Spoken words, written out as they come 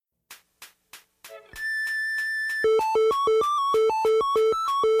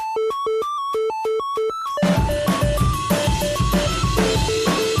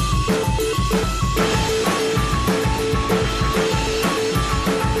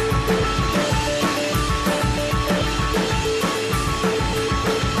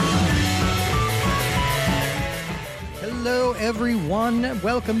and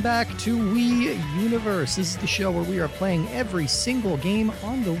welcome back to Wii Universe. This is the show where we are playing every single game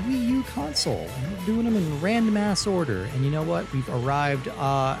on the Wii U console. And we're doing them in random ass order. And you know what? We've arrived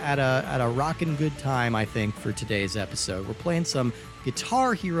at a rockin' good time, I think, for today's episode. We're playing some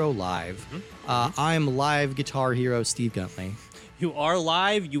Guitar Hero Live. I'm live Guitar Hero Steve Guntley. You are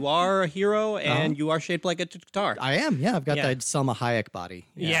live, you are a hero, and you are shaped like a guitar. I am, yeah. I've got that Selma Hayek body.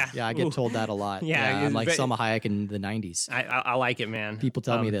 Yeah, I get told that a lot. Yeah, I'm like Selma Hayek in the 90s. I like it, man. People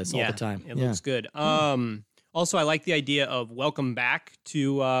tell me this all the time. It looks good. Also, I like the idea of welcome back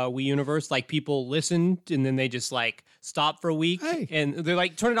to Wii Universe. Like, people listen, and then they just, like, stop for a week, and they're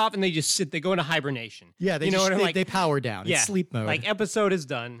like, turn it off, and they just sit. They go into hibernation. Yeah, they power down. It's sleep mode. Like, episode is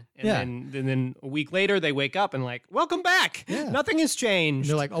done, and then a week later, they wake up and like, welcome back. Yeah. Nothing has changed. And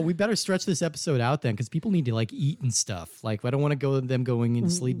they're like, oh, we better stretch this episode out then, because people need to, like, eat and stuff. Like, I don't want to them going into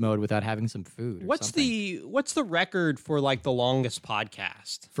sleep mode without having some food. What's the record for, like, the longest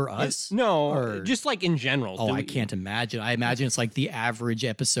podcast? For us? Just, like, in general. Oh, I can't imagine. I imagine it's like the average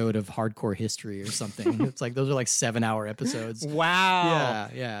episode of Hardcore History or something. It's like, those are like 7-hour episodes. Wow.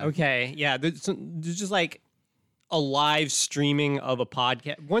 Yeah. Okay. Yeah. There's just like a live streaming of a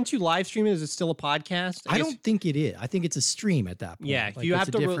podcast. Once you live stream it, is it still a podcast? I don't think it is. I think it's a stream at that point. Yeah. Like, you have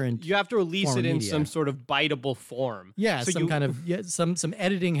to release it in media. some sort of biteable form. Yeah. So some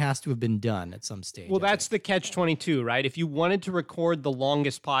editing has to have been done at some stage. Well, that's the catch-22, right? If you wanted to record the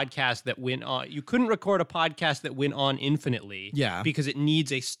longest podcast that went on, you couldn't record a podcast that went on infinitely. Yeah. Because it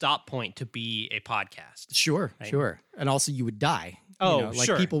needs a stop point to be a podcast. Sure. And also you would die. Oh,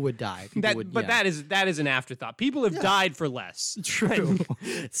 sure. People would die. That is an afterthought. People have died for less. True.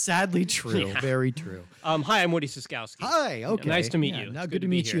 Sadly true. Yeah. Very true. Hi, I'm Woody Siskowski. Hi. Okay. Nice to meet you. Good to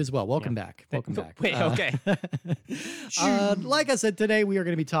meet you as well. Welcome back. Welcome back. Wait. Okay. Like I said, today we are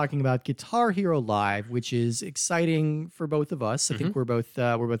going to be talking about Guitar Hero Live, which is exciting for both of us. I think we're both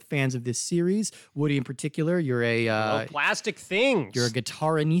fans of this series. Woody, in particular, you're a plastic things. You're a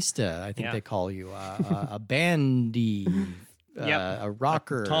guitarinista. I think they call you a bandy. A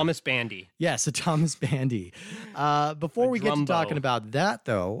rocker. Thomas Bandy. Yes, a Thomas Bandy. Before we get to talking about that,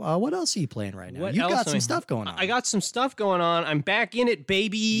 though, what else are you playing right now? You've got some stuff going on. I got some stuff going on. I'm back in it,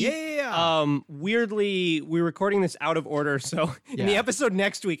 baby. Yeah. Weirdly, we're recording this out of order, so in the episode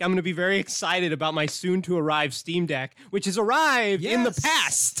next week, I'm going to be very excited about my soon-to-arrive Steam Deck, which has arrived in the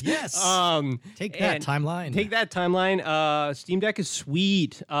past. Yes. Take that timeline. Steam Deck is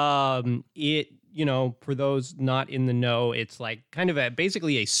sweet. For those not in the know, it's like kind of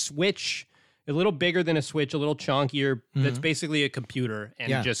basically a Switch, a little bigger than a Switch, a little chunkier. That's basically a computer,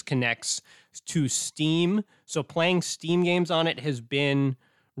 and it just connects to Steam. So playing Steam games on it has been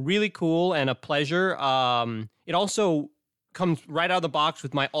really cool and a pleasure. It also comes right out of the box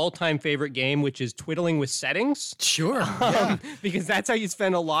with my all-time favorite game, which is Twiddling with Settings. Sure. Because that's how you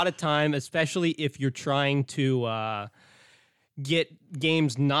spend a lot of time, especially if you're trying to get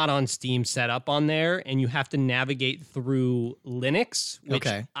games not on Steam set up on there, and you have to navigate through Linux, which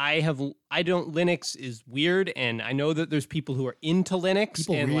Linux is weird, and I know that there's people who are into Linux.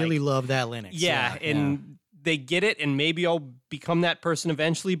 People really love that Linux. They get it, and maybe I'll become that person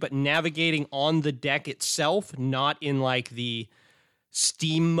eventually, but navigating on the deck itself, not in like the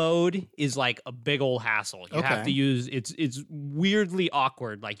Steam mode, is like a big old hassle. You have to use it's weirdly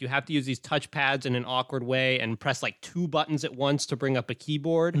awkward. Like, you have to use these touchpads in an awkward way and press like 2 buttons at once to bring up a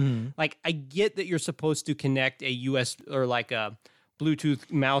keyboard. Like, I get that you're supposed to connect a US or like a Bluetooth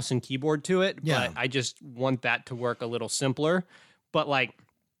mouse and keyboard to it, but I just want that to work a little simpler. But like,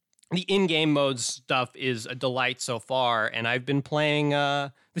 the in-game mode stuff is a delight so far, and I've been playing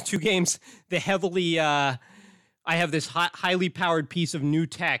the 2 games. I have this highly powered piece of new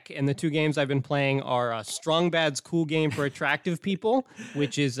tech, and the 2 games I've been playing are Strong Bad's Cool Game for Attractive People,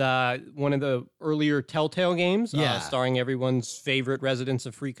 which is one of the earlier Telltale games, starring everyone's favorite residents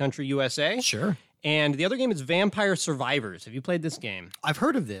of Free Country, USA. Sure. And the other game is Vampire Survivors. Have you played this game? I've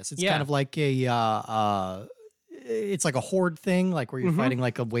heard of this. It's kind of like it's like a horde thing, like where you're fighting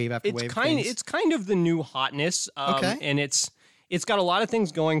like a wave after wave. It's kind of the new hotness, and It's got a lot of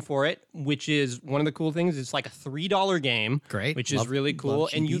things going for it, which is one of the cool things. It's like a $3 game, which is really cool.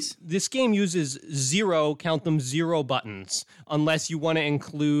 And this game uses 0 buttons, unless you want to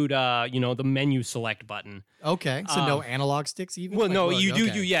include, the menu select button. Okay, so no analog sticks even? Well, no, you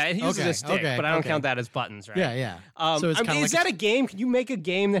do. Yeah, it uses a stick, but I don't count that as buttons, right? Yeah. So it's is that a game? Can you make a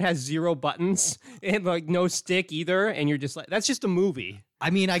game that has 0 buttons and like no stick either? And you're just like, that's just a movie. I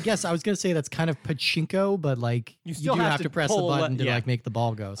mean, I guess I was going to say that's kind of pachinko, but like you do have to press the button to like make the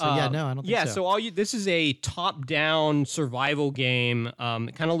ball go. So I don't think so. Yeah, so this is a top-down survival game.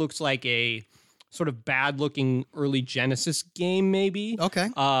 It kind of looks like a sort of bad-looking early Genesis game, maybe. Okay.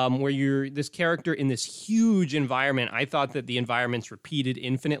 Where you're this character in this huge environment. I thought that the environments repeated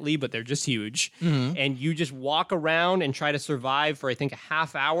infinitely, but they're just huge. Mm-hmm. And you just walk around and try to survive for, I think, a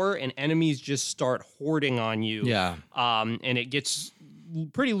half hour, and enemies just start hoarding on you. Yeah. And it gets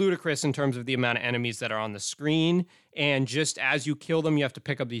pretty ludicrous in terms of the amount of enemies that are on the screen. And just as you kill them, you have to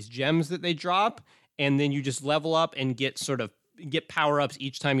pick up these gems that they drop, and then you just level up and get power-ups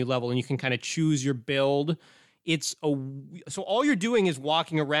each time you level, and you can kind of choose your build. So all you're doing is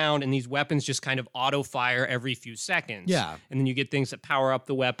walking around, and these weapons just kind of auto-fire every few seconds. Yeah. And then you get things that power up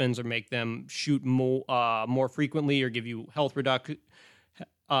the weapons or make them shoot more frequently or give you health reduction,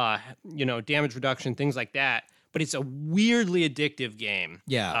 damage reduction, things like that. But it's a weirdly addictive game.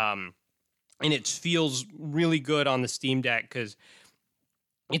 Yeah. And it feels really good on the Steam Deck because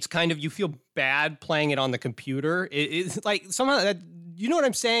it's kind of, you feel bad playing it on the computer. It's like somehow that, you know what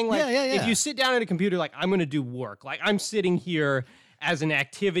I'm saying? Like, yeah. if you sit down at a computer, like, I'm going to do work. Like, I'm sitting here as an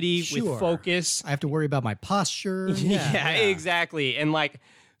activity with focus. I have to worry about my posture. Yeah, exactly. And like,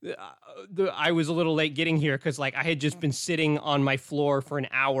 I was a little late getting here because like I had just been sitting on my floor for an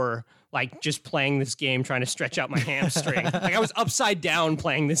hour, like just playing this game, trying to stretch out my hamstring. Like I was upside down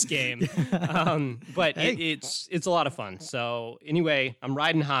playing this game. But it's a lot of fun. So anyway, I'm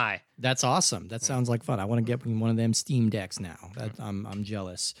riding high. That's awesome. That sounds like fun. I want to get one of them Steam Decks now. I'm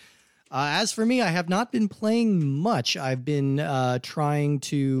jealous. As for me, I have not been playing much. I've been trying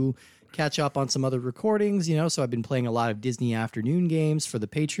to catch up on some other recordings, so I've been playing a lot of Disney afternoon games for the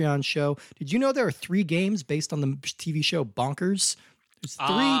Patreon show. Did you know there are 3 games based on the TV show Bonkers? There's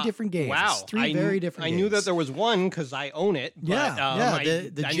 3 different games. Wow. 3 very different games. I knew that there was one because I own it. But,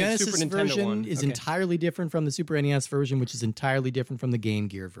 the Genesis version is entirely different from the Super NES version, which is entirely different from the Game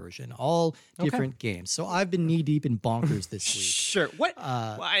Gear version. All different games. So I've been knee-deep in Bonkers this week. Sure. What?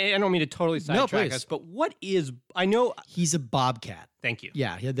 I don't mean to totally sidetrack us, but what is... I know... He's a bobcat. Thank you.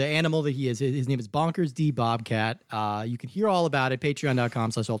 Yeah, the animal that he is. His name is Bonkers D. Bobcat. You can hear all about it,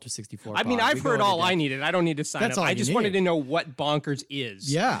 patreon.com/ultra64. I mean, I've heard all I needed. I don't need to sign up. I just wanted to know what Bonkers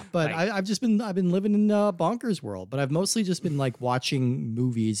is. Yeah, but I've been living in Bonkers world, but I've mostly just been like watching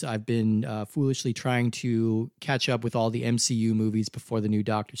movies. I've been foolishly trying to catch up with all the MCU movies before the new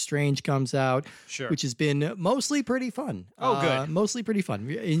Doctor Strange comes out, which has been mostly pretty fun. Oh, good. Mostly pretty fun.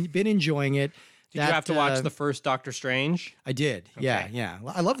 Been enjoying it. Did you have to watch the first Doctor Strange? I did. Okay. Yeah.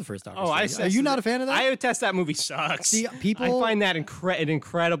 I love the first Doctor Strange. Are you not a fan of that? I attest that movie sucks. See, I find that an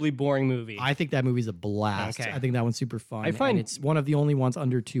incredibly boring movie. I think that movie's a blast. Okay. I think that one's super fun. And it's one of the only ones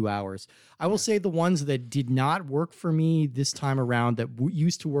under 2 hours. I will say the ones that did not work for me this time around that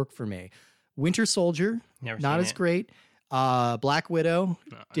used to work for me. Winter Soldier, not as great. Black Widow,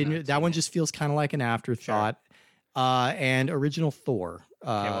 that one just feels kind of like an afterthought. Sure. And original Thor.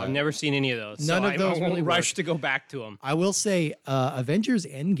 I've never seen any of those. None of those really rush to go back to them. I will say, Avengers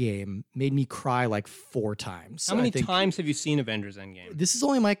Endgame made me cry like 4 times. How many times have you seen Avengers Endgame? This is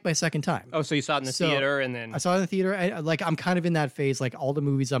only my second time. Oh, so you saw it in the theater and then... I saw it in the theater. I'm kind of in that phase. Like all the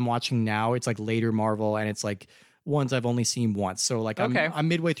movies I'm watching now, it's like later Marvel and it's like ones I've only seen once. So like I'm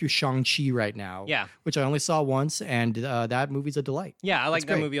midway through Shang-Chi right now. Yeah. Which I only saw once, and that movie's a delight. Yeah, I like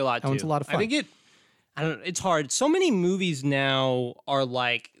that movie a lot too. That one's a lot of fun. I don't know, it's hard. So many movies now are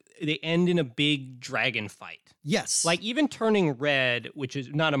like, they end in a big dragon fight. Yes. Like even Turning Red, which is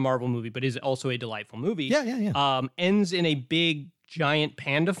not a Marvel movie, but is also a delightful movie. Yeah. Ends in a big giant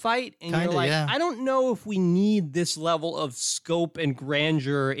panda fight. And you're like, I don't know if we need this level of scope and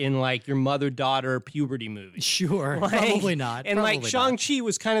grandeur in like your mother-daughter puberty movie. Sure. Probably not. And like Shang-Chi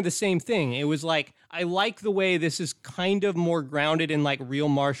was kind of the same thing. It was like, I like the way this is kind of more grounded in like real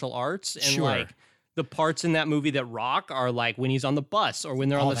martial arts. And like, the parts in that movie that rock are like when he's on the bus or when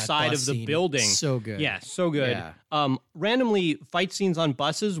they're on the side of the building. So good. Yeah, so good. Yeah. Randomly, fight scenes on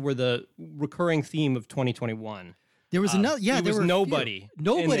buses were the recurring theme of 2021. There was another. Yeah, there was Nobody.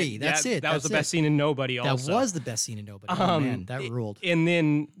 Nobody. That's it. That was the best scene in Nobody. Also, that was the best scene in Nobody. Oh man, that ruled. And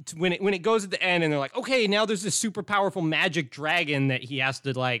then when it goes at the end, and they're like, okay, now there's this super powerful magic dragon that he has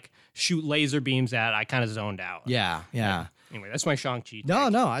to like shoot laser beams at. I kind of zoned out. Yeah. Anyway, that's my Shang-Chi.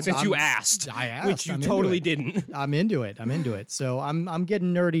 No. Since you asked, I asked, which you totally didn't. I'm into it. So I'm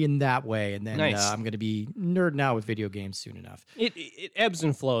getting nerdy in that way, and then I'm going to be nerding out with video games soon enough. It ebbs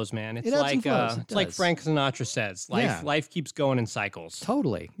and flows, man. It's like Frank Sinatra says, life keeps going in cycles.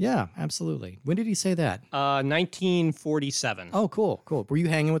 Totally. Yeah, absolutely. When did he say that? 1947. Oh, cool. Were you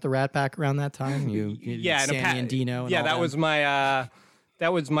hanging with the Rat Pack around that time? Sandy and Dino. And yeah, that was my.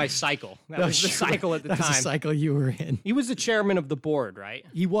 That was my cycle. That was the cycle at the time. That's the cycle you were in. He was the chairman of the board, right?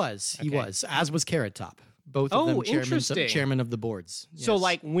 He was, as was Carrot Top. Both of them interesting. chairman of the boards. So, Yes.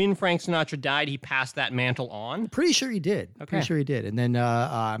 like, when Frank Sinatra died, he passed that mantle on? Pretty sure he did. Okay. Pretty sure he did. And then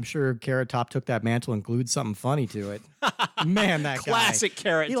I'm sure Carrot Top took that mantle and glued something funny to it. Man, that guy. Classic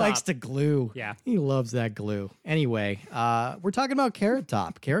Carrot He Top. likes to glue. Yeah. He loves that glue. Anyway, we're talking about Carrot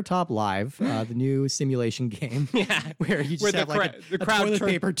Top. Carrot Top Live, the new simulation game. Yeah. Where you just Where have like the a crowd toilet turn-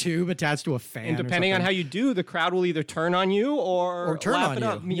 paper tube attached to a fan. And depending on how you do, the crowd will either turn on you or turn laugh on it you.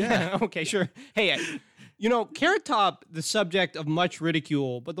 up. Yeah. Okay, sure. Hey, Carrot Top, the subject of much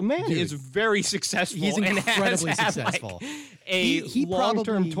ridicule, but the man Dude. is very successful. He's and incredibly has had, successful. Like, a He long-term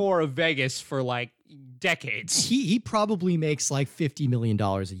probably- tour of Vegas for like decades. He probably makes like $50 million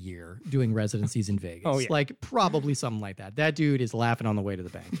a year doing residencies in Vegas. Oh, yeah. Like probably something like that. That dude is laughing on the way to the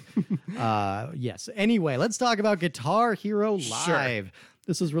bank. Yes. Anyway, let's talk about Guitar Hero Live.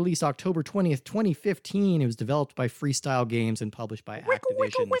 This was released October 20th, 2015. It was developed by Freestyle Games and published by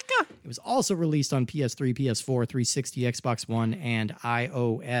Activision. It was also released on PS3, PS4, 360, Xbox One, and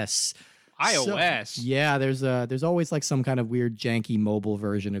iOS. iOS? So, yeah, there's always like some kind of weird janky mobile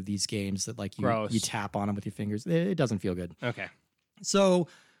version of these games that like Gross. you tap on them with your fingers. It doesn't feel good. Okay. So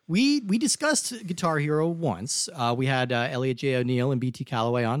we discussed Guitar Hero once. We had Elliot J. O'Neill and BT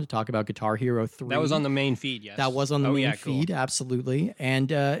Calloway on to talk about Guitar Hero 3. That was on the main feed, yes. That was on the main yeah, cool. feed, absolutely.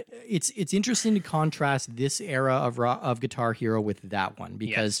 And it's interesting to contrast this era of Guitar Hero with that one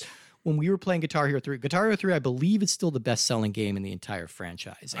because when we were playing Guitar Hero 3, I believe it's still the best-selling game in the entire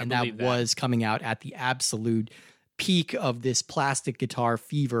franchise. And that was coming out at the absolute peak of this plastic guitar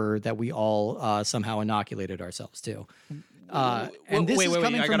fever that we all somehow inoculated ourselves to. And this is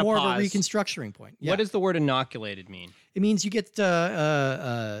coming from more of a reconstructing point. Yeah. What does the word inoculated mean? It means you get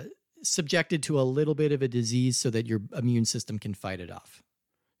subjected to a little bit of a disease so that your immune system can fight it off.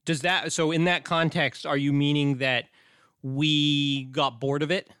 Does that, so in that context, are you meaning that we got bored of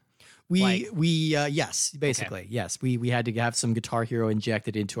it? Yes, basically, yes. We had to have some Guitar Hero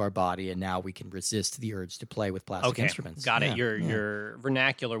injected into our body, and now we can resist the urge to play with plastic instruments. Got it. Yeah, Your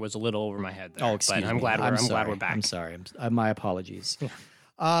vernacular was a little over my head there. Oh, excuse but I'm me. glad we're back. I'm sorry. My apologies.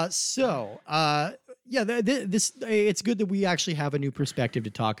 It's good that we actually have a new perspective to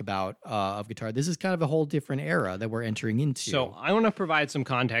talk about of guitar. This is kind of a whole different era that we're entering into. So I want to provide some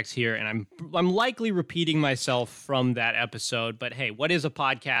context here, and I'm likely repeating myself from that episode. But hey, what is a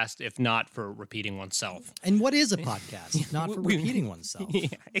podcast if not for repeating oneself? And what is a podcast if not for repeating oneself? Yeah,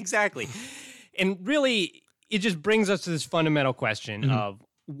 exactly. And really, it just brings us to this fundamental question of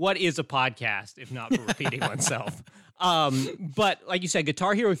what is a podcast if not for repeating oneself? But like you said,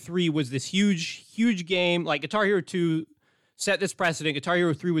 Guitar Hero 3 was this huge game. Like Guitar Hero 2 set this precedent. Guitar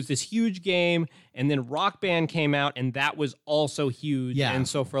Hero 3 was this huge game, and then Rock Band came out, and that was also huge. Yeah. And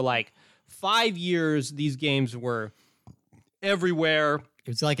so for like 5 years, these games were everywhere. It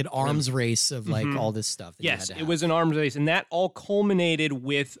was like an arms race of like all this stuff. That you had Yes, to it have. was an arms race, and that all culminated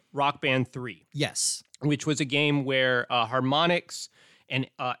with Rock Band 3. Yes. Which was a game where Harmonix and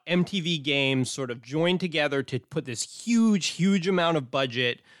MTV Games sort of joined together to put this huge amount of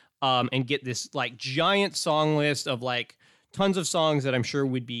budget and get this like giant song list of like tons of songs that I'm sure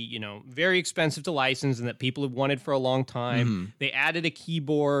would be, very expensive to license and that people have wanted for a long time. They added a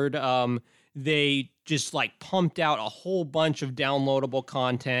keyboard. They just like pumped out a whole bunch of downloadable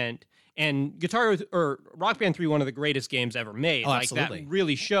content. And Rock Band 3, one of the greatest games ever made. Oh, like absolutely. that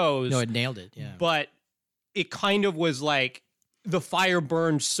really shows. No, it nailed it. Yeah. But it kind of was like the fire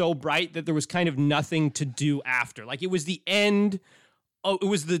burned so bright that there was kind of nothing to do after. Like it was the end. Oh, it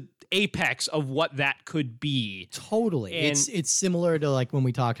was the apex of what that could be. Totally. And It's similar to like when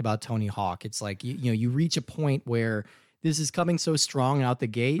we talked about Tony Hawk. It's like, you reach a point where this is coming so strong out the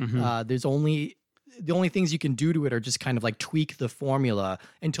gate. The only things you can do to it are just kind of like tweak the formula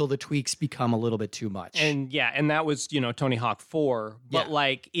until the tweaks become a little bit too much. and that was, Tony Hawk 4. But Yeah.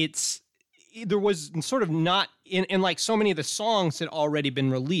 like there was sort of not in like so many of the songs had already been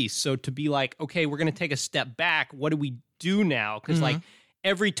released. So to be like, okay, we're going to take a step back. What do we do now? Because like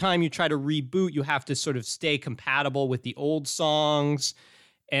every time you try to reboot, you have to sort of stay compatible with the old songs.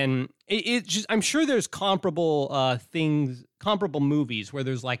 And it just, I'm sure there's comparable comparable movies where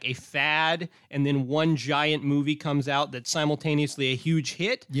there's like a fad and then one giant movie comes out that's simultaneously a huge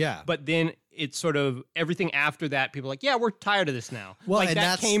hit. Yeah. But then it's sort of everything after that, people are like, yeah, we're tired of this now. Well, like and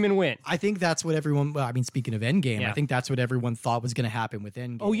that came and went. I think that's what everyone, speaking of Endgame, Yeah. I think that's what everyone thought was going to happen with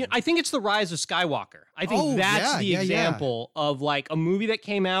Endgame. Oh, yeah. I think it's the rise of Skywalker. I think that's the example of like a movie that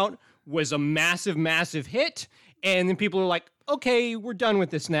came out, was a massive hit. And then people are like, okay, we're done with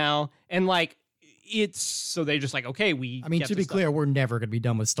this now. And like, it's so they just like, okay, we. I mean, get to be this done. clear, we're never going to be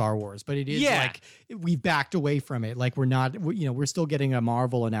done with Star Wars, but it is like we've backed away from it. Like we're not, we're still getting a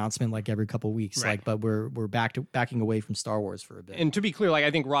Marvel announcement like every couple weeks, Right. like, but we're backing away from Star Wars for a bit. And to be clear, like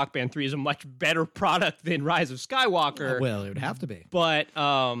I think Rock Band 3 is a much better product than Rise of Skywalker. Well, it would have to be. But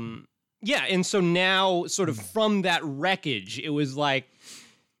yeah, and so now sort of from that wreckage, it was like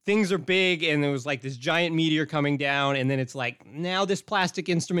things are big and there was like this giant meteor coming down, and then it's like now this plastic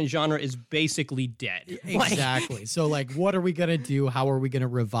instrument genre is basically dead. Exactly. So like what are we going to do? How are we going to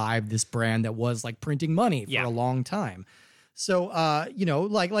revive this brand that was like printing money for a long time? So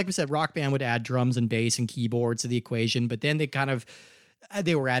like we said, Rock Band would add drums and bass and keyboards to the equation, but then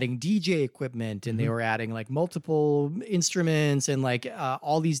they were adding DJ equipment and they were adding like multiple instruments and like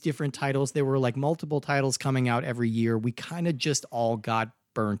all these different titles. There were like multiple titles coming out every year. We kind of just all got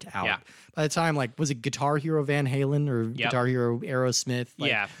burnt out. Yeah. By the time, like, was it Guitar Hero Van Halen or Guitar Hero Aerosmith?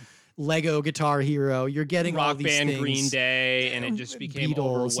 Like, Lego Guitar Hero. You're getting all Rock these Band, things. Green Day, and it just became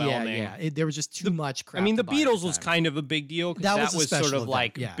Beatles, overwhelming. Yeah. There was just too much crap. I mean, the to buy at Beatles the was time. kind of a big deal because That that was a was sort special of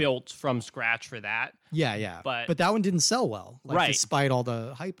like event, yeah. built from scratch for that. Yeah. But that one didn't sell well, like, Right. despite all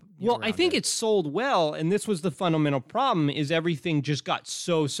the hype. Well, I around think it sold well, and this was the fundamental problem: is everything just got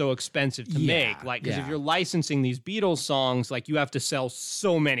so expensive to make. Like, because if you're licensing these Beatles songs, like you have to sell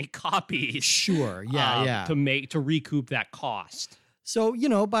so many copies. Sure, to recoup that cost. So,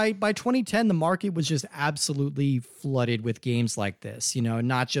 by 2010, the market was just absolutely flooded with games like this,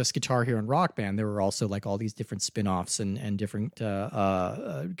 not just Guitar Hero and Rock Band. There were also like all these different spin-offs and different kind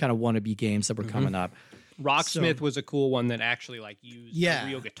of wannabe games that were coming up. Rocksmith was a cool one that actually like used Yeah. a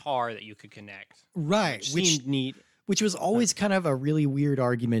real guitar that you could connect. Right. Which seemed neat. Which was always kind of a really weird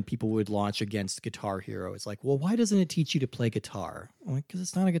argument people would launch against Guitar Hero. It's like, well, why doesn't it teach you to play guitar? I'm like, because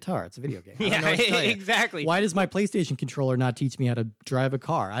it's not a guitar. It's a video game. I don't know what to tell you. Exactly. Why does my PlayStation controller not teach me how to drive a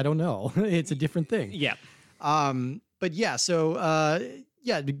car? I don't know. It's a different thing. Yeah. But yeah, so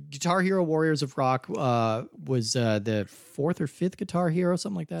the Guitar Hero Warriors of Rock was the fourth or fifth Guitar Hero,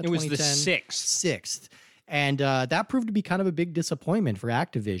 something like that. It was the 2010. Sixth. And that proved to be kind of a big disappointment for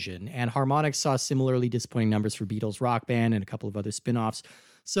Activision. And Harmonix saw similarly disappointing numbers for Beatles Rock Band and a couple of other spin-offs.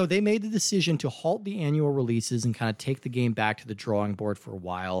 So they made the decision to halt the annual releases and kind of take the game back to the drawing board for a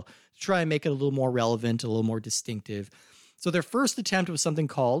while to try and make it a little more relevant, a little more distinctive. So their first attempt was something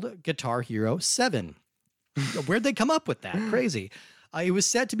called Guitar Hero 7. Where'd they come up with that? Crazy. It was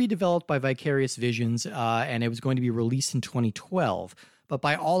set to be developed by Vicarious Visions, and it was going to be released in 2012. But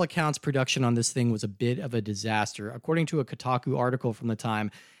by all accounts, production on this thing was a bit of a disaster. According to a Kotaku article from the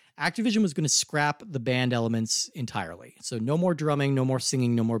time, Activision was going to scrap the band elements entirely. So no more drumming, no more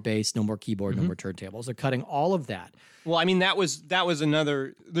singing, no more bass, no more keyboard, no more turntables. They're cutting all of that. Well, I mean, that was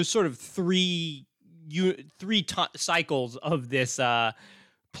another. There's sort of three cycles of this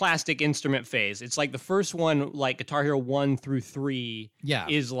plastic instrument phase. It's like the first one, like Guitar Hero 1 through 3,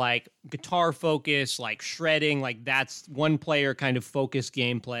 is like guitar focus, like shredding, like that's one player kind of focused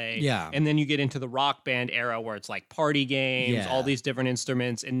gameplay. Yeah. And then you get into the Rock Band era where it's like party games, all these different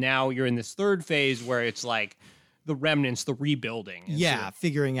instruments, and now you're in this third phase where it's like the remnants, the rebuilding.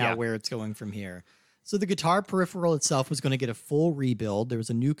 Figuring out where it's going from here. So the guitar peripheral itself was going to get a full rebuild. There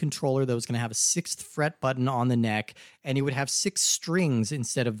was a new controller that was going to have a 6th fret button on the neck, and it would have 6 strings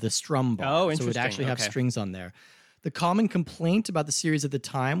instead of the strum bar. Oh, So it interesting. would actually have Okay. strings on there. The common complaint about the series at the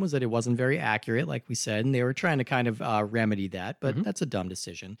time was that it wasn't very accurate, like we said, and they were trying to kind of remedy that, but that's a dumb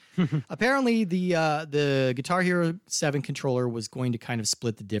decision. Apparently, the Guitar Hero 7 controller was going to kind of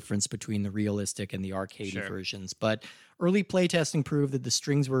split the difference between the realistic and the arcade versions, but early playtesting proved that the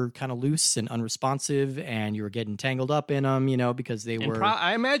strings were kind of loose and unresponsive, and you were getting tangled up in them, because they were...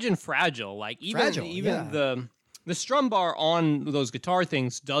 I imagine fragile. Like even the strum bar on those guitar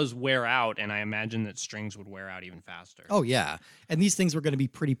things does wear out, and I imagine that strings would wear out even faster. Oh, yeah. And these things were going to be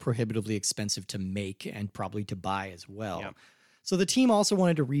pretty prohibitively expensive to make and probably to buy as well. Yep. So the team also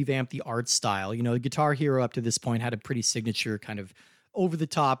wanted to revamp the art style. Guitar Hero up to this point had a pretty signature kind of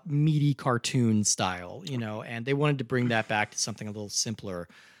over-the-top, meaty cartoon style, and they wanted to bring that back to something a little simpler.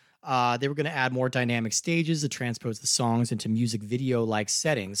 They were going to add more dynamic stages to transpose the songs into music video-like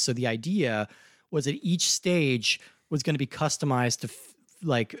settings. So the idea was that each stage was going to be customized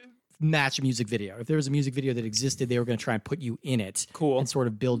to match a music video. If there was a music video that existed, they were going to try and put you in it. Cool. And sort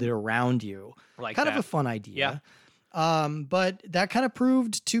of build it around you. Like kind that. of a fun idea. Yeah. But that kind of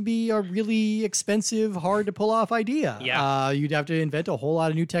proved to be a really expensive, hard to pull off idea. Yeah. You'd have to invent a whole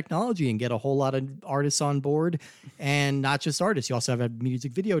lot of new technology and get a whole lot of artists on board, and not just artists. You also have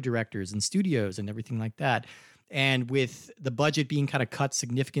music video directors and studios and everything like that. And with the budget being kind of cut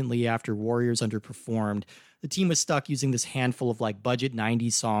significantly after Warriors underperformed, the team was stuck using this handful of like budget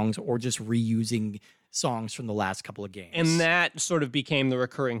 90s songs or just reusing songs from the last couple of games. And that sort of became the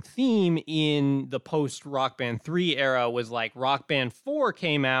recurring theme in the post Rock Band 3 era, was like Rock Band 4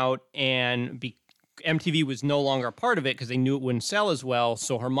 came out and MTV was no longer a part of it because they knew it wouldn't sell as well.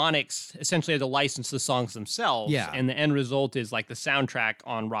 So Harmonix essentially had to license the songs themselves. Yeah. And the end result is like the soundtrack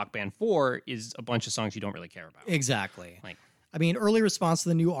on Rock Band 4 is a bunch of songs you don't really care about. Exactly. Like, I mean, early response to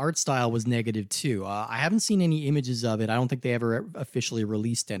the new art style was negative too. I haven't seen any images of it. I don't think they ever officially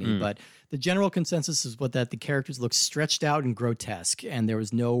released any, but the general consensus is that the characters look stretched out and grotesque, and there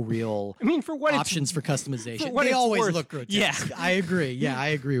was no real I mean, for what options for customization. for what They it's always worth, look grotesque. yeah. I agree. Yeah, I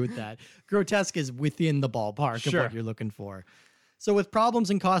agree with that. Grotesque is within the ballpark of Sure. what you're looking for. So with problems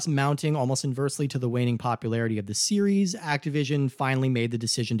and costs mounting almost inversely to the waning popularity of the series, Activision finally made the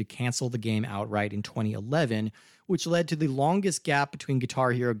decision to cancel the game outright in 2011, which led to the longest gap between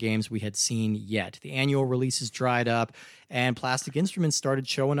Guitar Hero games we had seen yet. The annual releases dried up, and Plastic Instruments started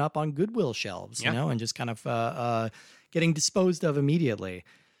showing up on Goodwill shelves, you know, and just kind of getting disposed of immediately.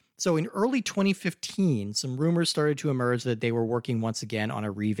 So in early 2015, some rumors started to emerge that they were working once again on a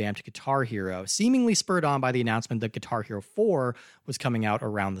revamped Guitar Hero, seemingly spurred on by the announcement that Guitar Hero 4 was coming out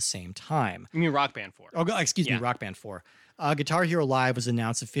around the same time. You mean Rock Band 4? Oh, excuse me, Rock Band 4. Guitar Hero Live was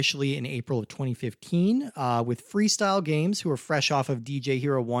announced officially in April of 2015 with Freestyle Games, who are fresh off of DJ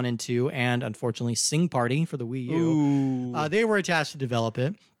Hero 1 and 2, and unfortunately Sing Party for the Wii U. They were attached to develop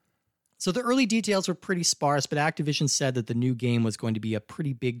it. So the early details were pretty sparse, but Activision said that the new game was going to be a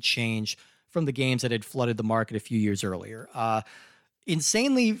pretty big change from the games that had flooded the market a few years earlier.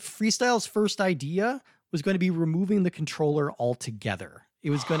 Insanely, Freestyle's first idea was going to be removing the controller altogether. It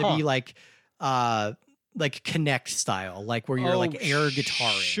was going to be like Kinect style, like where you're like air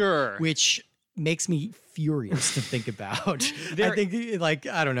guitaring. Sure. Which makes me furious to think about. I think, like,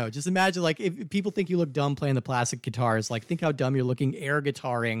 I don't know, just imagine, like, if people think you look dumb playing the plastic guitars, like, think how dumb you're looking air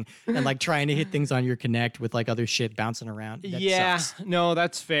guitaring and like trying to hit things on your Kinect with like other shit bouncing around. That sucks. No,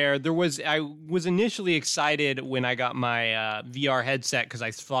 that's fair. I was initially excited when I got my VR headset because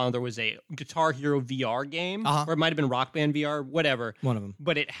I found there was a Guitar Hero VR game, or it might have been Rock Band VR, whatever. One of them.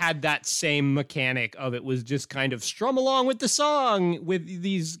 But it had that same mechanic of it was just kind of strum along with the song with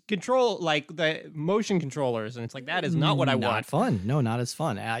these like the motion controllers, and it's like, that is not what I want. Not fun. No, not as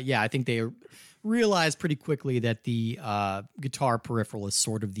fun. I think they realized pretty quickly that the guitar peripheral is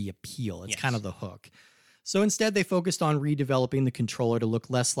sort of the appeal. It's kind of the hook. So instead, they focused on redeveloping the controller to look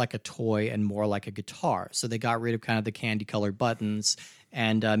less like a toy and more like a guitar. So they got rid of kind of the candy-colored buttons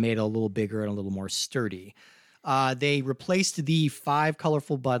and made it a little bigger and a little more sturdy. They replaced the 5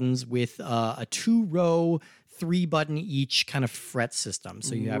 colorful buttons with a 2-row, 3-button each kind of fret system.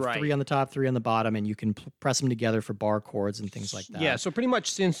 So you have 3 on the top, 3 on the bottom, and you can press them together for bar chords and things like that. Yeah, so pretty much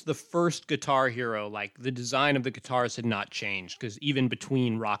since the first Guitar Hero, like the design of the guitars had not changed, because even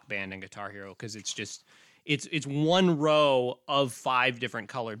between Rock Band and Guitar Hero, because it's just it's one row of 5 different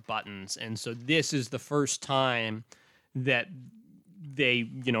colored buttons, and so this is the first time that they,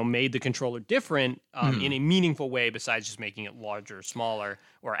 made the controller different in a meaningful way, besides just making it larger or smaller,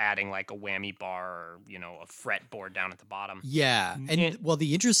 or adding like a whammy bar or, a fretboard down at the bottom. Yeah. And well,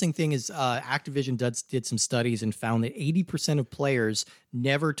 the interesting thing is Activision did some studies and found that 80% of players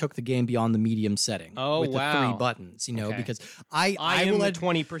never took the game beyond the medium setting with the 3 buttons, because I am will the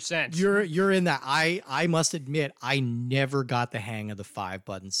 20%. You're in that. I must admit, I never got the hang of the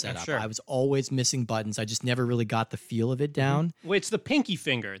 5-button setup. Sure. I was always missing buttons. I just never really got the feel of it down. Well, it's the pinky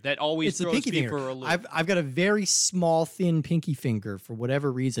finger that always throws me for a loop. I've got a very small, thin pinky finger for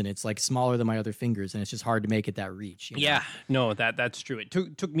whatever reason. It's like smaller than my other fingers, and it's just hard to make it that reach. Yeah, no, that's true. It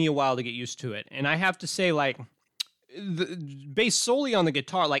took me a while to get used to it, and I have to say, like, based solely on the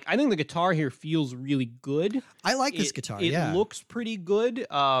guitar, like, I think the guitar here feels really good. I like this guitar. It looks pretty good.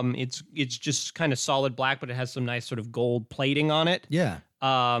 It's just kind of solid black, but it has some nice sort of gold plating on it. Yeah.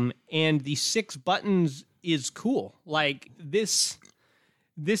 And the 6 buttons is cool. Like, this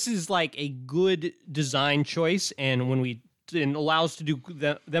is like a good design choice, and and allows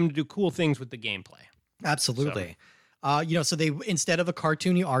them to do cool things with the gameplay. Absolutely. So they, instead of a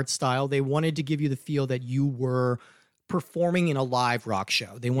cartoony art style, they wanted to give you the feel that you were performing in a live rock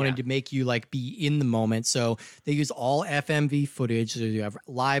show. They wanted to make you like be in the moment. So they use all FMV footage. So you have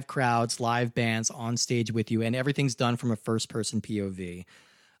live crowds, live bands on stage with you, and everything's done from a first-person POV.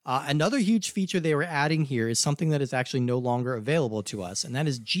 Another huge feature they were adding here is something that is actually no longer available to us, and that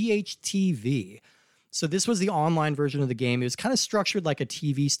is GHTV. So this was the online version of the game. It was kind of structured like a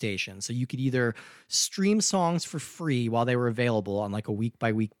TV station. So you could either stream songs for free while they were available on like a week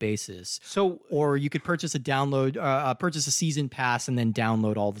by week basis. So, Or you could purchase purchase a season pass and then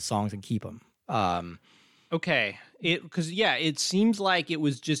download all the songs and keep them. okay. It seems like it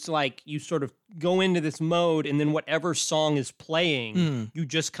was just like you sort of go into this mode and then whatever song is playing, you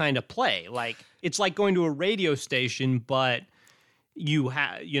just kind of play. Like, it's like going to a radio station, but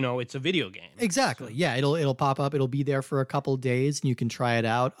it's a video game. Exactly. Yeah, it'll pop up. It'll be there for a couple days, and you can try it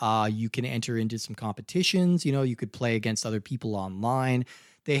out. You can enter into some competitions. You could play against other people online.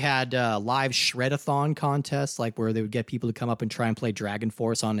 They had live shred-a-thon contests, like where they would get people to come up and try and play Dragon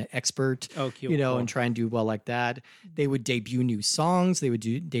Force on Expert. Oh, cool. And try and do well like that. They would debut new songs. They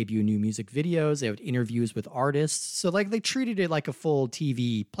would debut new music videos. They would interviews with artists. So like they treated it like a full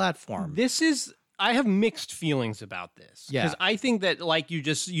TV platform. I have mixed feelings about this. Yeah. Because I think that, like you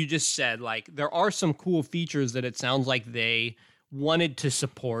just said, like there are some cool features that it sounds like they wanted to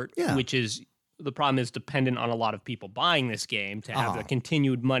support, which is the problem is dependent on a lot of people buying this game to have the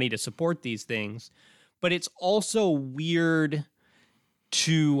continued money to support these things. But it's also weird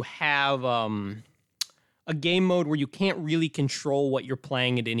to have a game mode where you can't really control what you're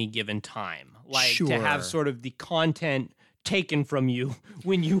playing at any given time. Like to have sort of the content taken from you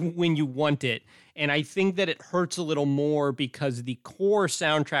when you want it. And I think that it hurts a little more because the core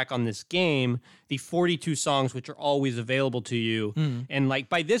soundtrack on this game, the 42 songs which are always available to you, and like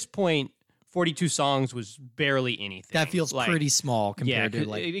by this point 42 songs was barely anything. That feels pretty small compared to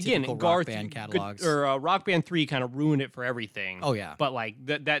like typical Rock Band catalogs. Rock Band 3 kind of ruined it for everything. Oh yeah. But like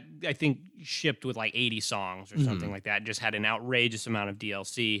that I think shipped with like 80 songs or something like that. Just had an outrageous amount of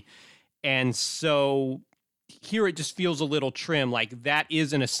DLC. And so here it just feels a little trim. Like that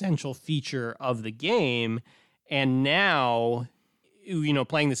is an essential feature of the game. And now,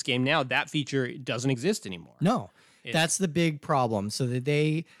 playing this game now, that feature doesn't exist anymore. No, that's the big problem. So that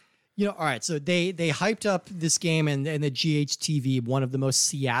they, all right. So they hyped up this game and the GHTV. One of the most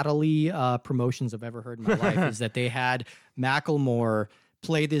Seattle-y promotions I've ever heard in my life is that they had Macklemore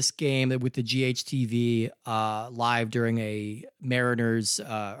play this game with the GHTV live during a Mariners or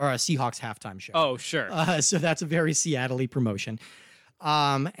a Seahawks halftime show. Oh, sure. So that's a very Seattle-y promotion.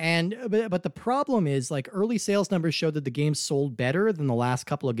 But the problem is like early sales numbers showed that the game sold better than the last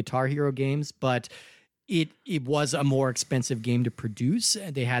couple of Guitar Hero games, but it was a more expensive game to produce.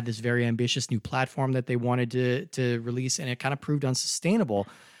 They had this very ambitious new platform that they wanted to release, and it kind of proved unsustainable.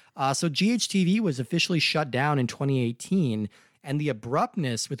 So GHTV was officially shut down in 2018. And the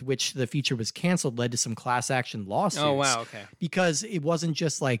abruptness with which the feature was canceled led to some class action lawsuits. Oh, wow, okay. Because it wasn't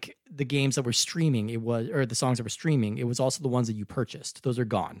just like the games that were streaming, or the songs that were streaming, it was also the ones that you purchased. Those are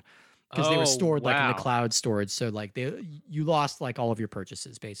gone. Because they were stored like in the cloud storage. So like you lost like all of your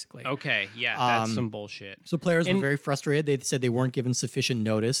purchases basically. Okay, yeah, that's some bullshit. So players were very frustrated. They said they weren't given sufficient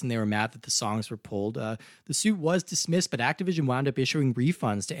notice and they were mad that the songs were pulled. The suit was dismissed, but Activision wound up issuing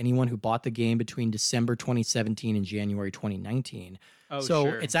refunds to anyone who bought the game between December 2017 and January 2019.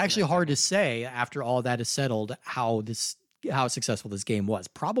 It's actually hard to say after all that is settled how successful this game was.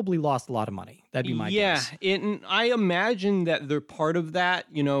 Probably lost a lot of money. That'd be my guess. Yeah, I imagine that they're part of that.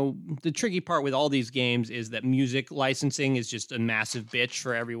 The tricky part with all these games is that music licensing is just a massive bitch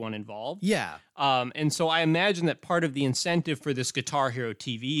for everyone involved. Yeah. And so I imagine that part of the incentive for this Guitar Hero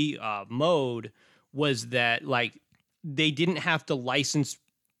TV mode was that like they didn't have to license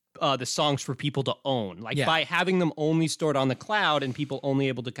the songs for people to own. Like by having them only stored on the cloud and people only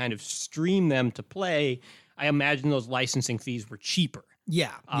able to kind of stream them to play, I imagine those licensing fees were cheaper.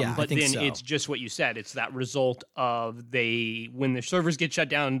 Yeah, but then it's just what you said. It's that result of when the servers get shut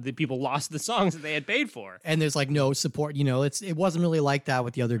down, the people lost the songs that they had paid for. And there's like no support. It wasn't really like that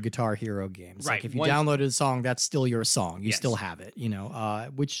with the other Guitar Hero games. Right. Like if you downloaded a song, that's still your song. You still have it.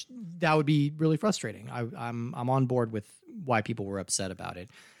 Which that would be really frustrating. I'm on board with why people were upset about it.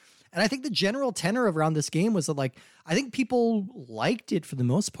 And I think the general tenor around this game was that, like, I think people liked it for the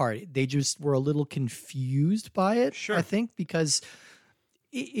most part. They just were a little confused by it, I think, because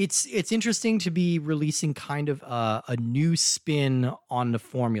it's interesting to be releasing kind of a new spin on the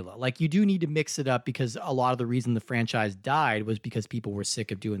formula. Like, you do need to mix it up because a lot of the reason the franchise died was because people were sick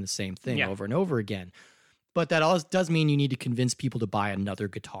of doing the same thing over and over again. But that also does mean you need to convince people to buy another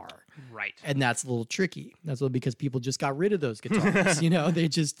guitar. Right. And that's a little tricky. That's because people just got rid of those guitars.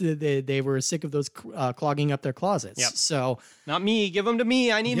 They were sick of those clogging up their closets. Yep. So not me. Give them to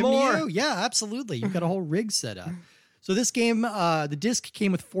me. I need more. Yeah, absolutely. You've got a whole rig set up. So this game, the disc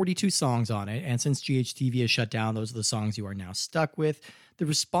came with 42 songs on it, and since GHTV has shut down, those are the songs you are now stuck with. The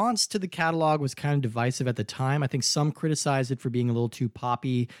response to the catalog was kind of divisive at the time. I think some criticized it for being a little too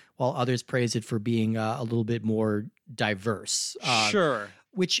poppy, while others praised it for being a little bit more diverse. Sure.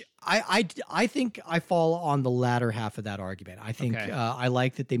 Which I think I fall on the latter half of that argument. I think Okay. I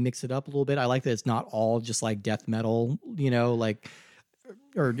like that they mix it up a little bit. I like that it's not all just like death metal, like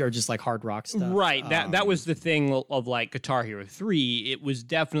or just like hard rock stuff. Right. That was the thing of like Guitar Hero 3. It was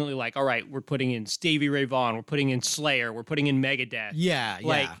definitely like, all right, we're putting in Stevie Ray Vaughan, we're putting in Slayer, we're putting in Megadeth. Yeah,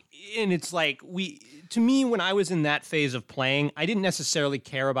 Like, yeah. and it's like to me, when I was in that phase of playing, I didn't necessarily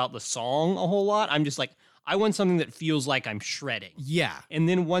care about the song a whole lot. I'm just like, I want something that feels like I'm shredding. Yeah. And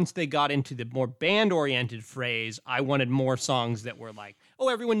then once they got into the more band-oriented phrase, I wanted more songs that were like, oh,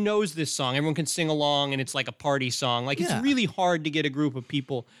 everyone knows this song. Everyone can sing along, and it's like a party song. Like, Yeah. it's really hard to get a group of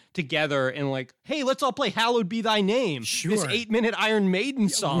people together and like, hey, let's all play Hallowed Be Thy Name. Sure. This 8-minute Iron Maiden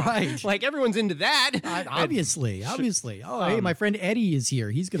song. right. Like, everyone's into that. Obviously. Oh, hey, my friend Eddie is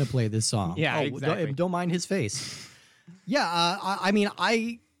here. He's going to play this song. Yeah, Oh, exactly. Don't mind his face. Yeah, I mean,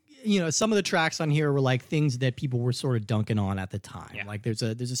 some of the tracks on here were like things that people were sort of dunking on at the time. Yeah. Like there's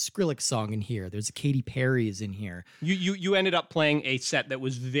a Skrillex song in here. There's a Katy Perry is in here. You ended up playing a set that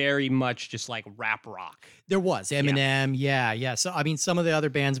was very much just like rap rock. There was Eminem. Yeah. So I mean, some of the other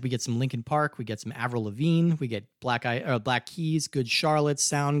bands, we get some Linkin Park, we get some Avril Lavigne, we get Black Keys, Good Charlotte,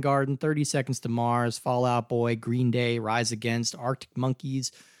 Soundgarden, 30 Seconds to Mars, Fall Out Boy, Green Day, Rise Against, Arctic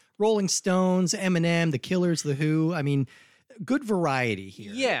Monkeys, Rolling Stones, Eminem, The Killers, The Who. I mean, good variety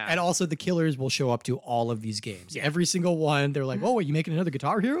here. Yeah. And also the Killers will show up to all of these games. Every single one, they're like, oh, are you making another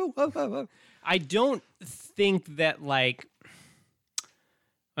Guitar Hero? Oh. I don't think that like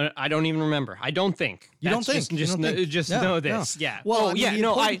I don't even remember. I don't think. You don't think? Just know this. No. Yeah. Well, I mean, the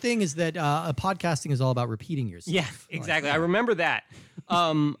important I thing is that podcasting is all about repeating yourself. Yeah, exactly. I remember that.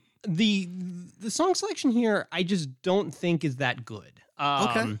 The song selection here, I just don't think is that good.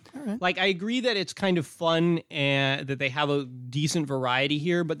 Okay. All right. Like, I agree that it's kind of fun and that they have a decent variety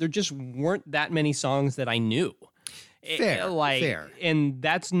here, but there just weren't that many songs that I knew. Fair. And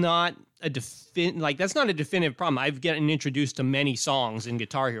that's not a definitive problem. I've gotten introduced to many songs in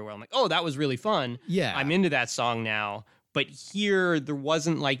Guitar Hero where I'm like, oh, that was really fun. Yeah. I'm into that song now. But here, there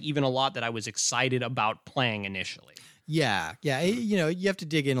wasn't like even a lot that I was excited about playing initially. Yeah. You have to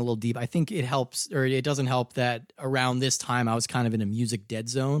dig in a little deep. I think it helps, or it doesn't help that around this time I was kind of in a music dead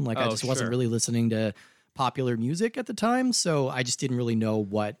zone. Like I just wasn't really listening to popular music at the time, so I just didn't really know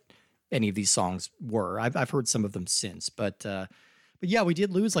what any of these songs were. I've heard some of them since, but yeah, we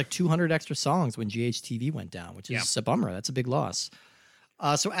did lose like 200 extra songs when GHTV went down, which is a bummer. That's a big loss.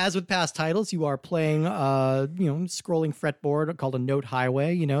 So as with past titles, you are playing, scrolling fretboard called a note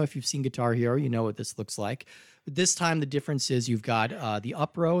highway. If you've seen Guitar Hero, you know what this looks like. But this time, the difference is you've got the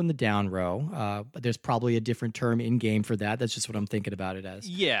up row and the down row. But there's probably a different term in game for that. That's just what I'm thinking about it as.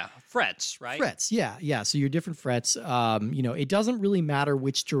 Yeah, frets, right? Frets, yeah. So your different frets. It doesn't really matter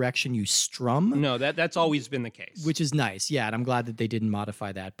which direction you strum. No, that's always been the case. Which is nice, yeah. And I'm glad that they didn't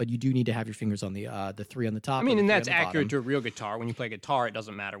modify that. But you do need to have your fingers on the three on the top. I mean, and that's accurate accurate to a real guitar. When you play guitar, it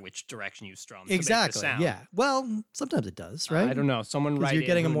doesn't matter which direction you strum. To Exactly. make the sound. Yeah. Well, sometimes it does, right? I don't know. Someone Because write you're in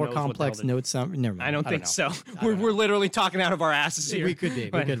getting a who more knows what the complex hell note sound. Never mind. I don't think know. so. We're literally talking out of our asses here. We could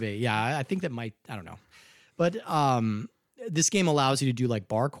be. Yeah, I think that might. I don't know. But this game allows you to do like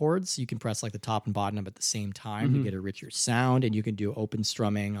bar chords. You can press like the top and bottom at the same time to get a richer sound, and you can do open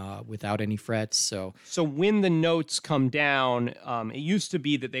strumming without any frets. So when the notes come down, it used to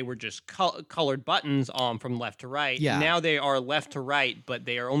be that they were just colored buttons from left to right. Yeah. Now they are left to right, but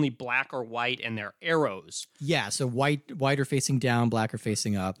they are only black or white, and they're arrows. yeah, so white are facing down, black are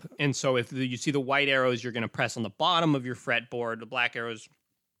facing up. And so if you see the white arrows, you're going to press on the bottom of your fretboard. The black arrows,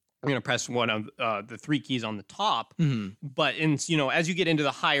 you're going to press one of the three keys on the top. But as you get into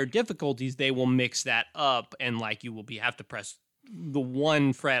the higher difficulties, they will mix that up, and like you will have to press the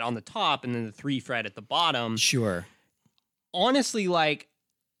one fret on the top and then the 3 fret at the bottom. Sure. Honestly, like,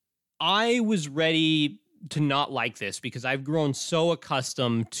 I was ready to not like this because I've grown so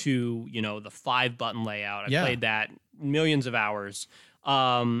accustomed to, the 5-button layout. I've played that millions of hours.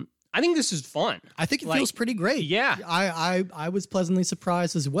 I think this is fun. I think it feels pretty great. Yeah. I was pleasantly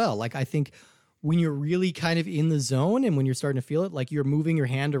surprised as well. Like, I think when you're really kind of in the zone and when you're starting to feel it, like you're moving your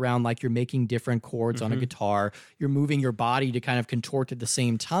hand around like you're making different chords on a guitar. You're moving your body to kind of contort at the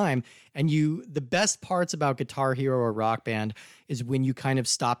same time. And the best parts about Guitar Hero or Rock Band is when you kind of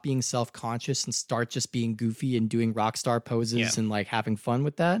stop being self-conscious and start just being goofy and doing rock star poses and like having fun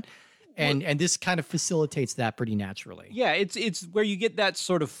with that. And this kind of facilitates that pretty naturally. Yeah, it's where you get that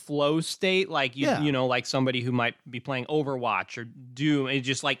sort of flow state, like you know, like somebody who might be playing Overwatch or Doom, is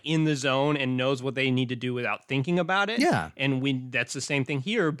just like in the zone and knows what they need to do without thinking about it. Yeah. And that's the same thing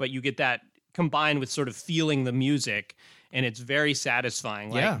here, but you get that combined with sort of feeling the music, and it's very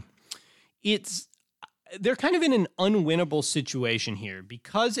satisfying. Like, they're kind of in an unwinnable situation here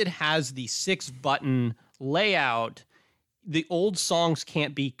because it has the 6-button layout. The old songs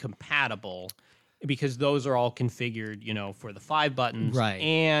can't be compatible because those are all configured, you know, for the 5 buttons. Right.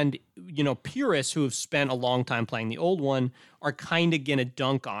 And, you know, purists who have spent a long time playing the old one are kind of going to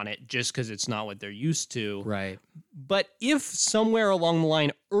dunk on it just because it's not what they're used to. Right. But if somewhere along the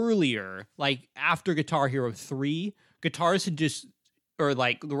line earlier, like after Guitar Hero 3, guitars had just, or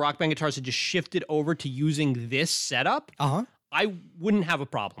like the Rock Band guitars had just shifted over to using this setup, I wouldn't have a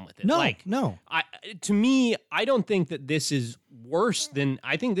problem with it. No. To me, I don't think that this is worse than,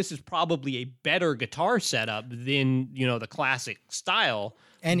 I think this is probably a better guitar setup than, you know, the classic style.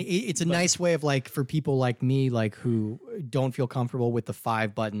 And it's a nice way of like, for people like me, like who don't feel comfortable with the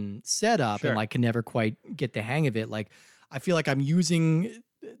 5-button setup and like can never quite get the hang of it. Like, I feel like I'm using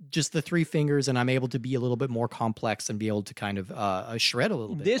just the 3 fingers and I'm able to be a little bit more complex and be able to kind of shred a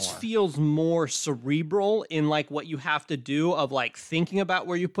little bit This more. feels more cerebral in like what you have to do of like thinking about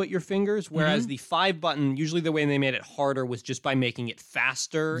where you put your fingers, whereas the 5-button, usually the way they made it harder was just by making it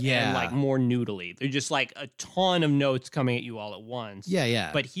faster and like more noodly. They're just like a ton of notes coming at you all at once.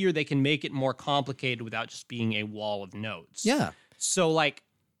 Yeah. But here they can make it more complicated without just being a wall of notes. Yeah. So like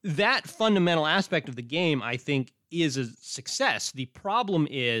that fundamental aspect of the game, I think, is a success. The problem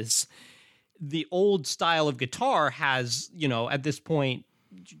is the old style of guitar has, you know, at this point,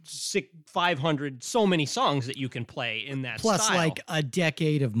 500, so many songs that you can play in that Plus, style. like a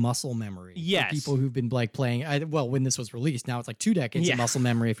decade of muscle memory. Yes. For people who've been like playing, well, when this was released, now it's like 2 decades of muscle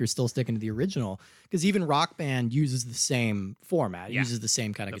memory if you're still sticking to the original. Because even Rock Band uses the same format, uses the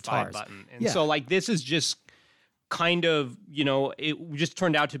same kind of guitars. 5-button. And so like this is just kind of, you know, it just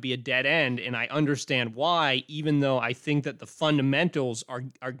turned out to be a dead end, and I understand why, even though I think that the fundamentals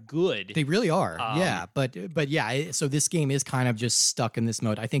are good. They really are. But yeah, so this game is kind of just stuck in this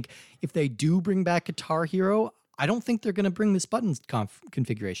mode. I think if they do bring back Guitar Hero, I don't think they're going to bring this buttons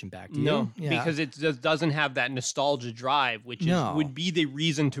configuration back. Do you? No, because it just doesn't have that nostalgia drive, which would be the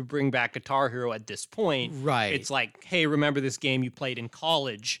reason to bring back Guitar Hero at this point. Right. It's like, hey, remember this game you played in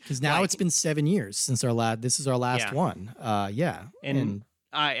college? Because now it's been 7 years since this is our last one. And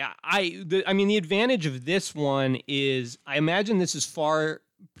I mean, the advantage of this one is I imagine this is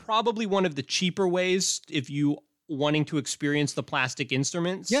probably one of the cheaper ways if you wanting to experience the plastic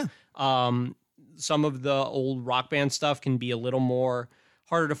instruments. Yeah. Some of the old Rock Band stuff can be a little more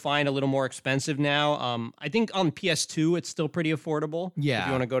harder to find, a little more expensive now. I think on PS2 it's still pretty affordable. Yeah. If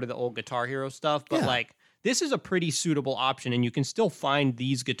you want to go to the old Guitar Hero stuff, but like this is a pretty suitable option, and you can still find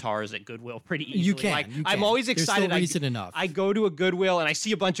these guitars at Goodwill pretty easily. You can. Like, you can. I'm always excited. There's still reason enough. I go to a Goodwill and I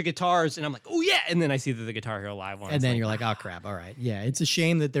see a bunch of guitars, and I'm like, oh yeah, and then I see the Guitar Hero Live one, and then you're like, oh crap! All right, yeah, it's a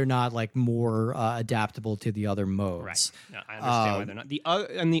shame that they're not like more adaptable to the other modes. Right. No, I understand why they're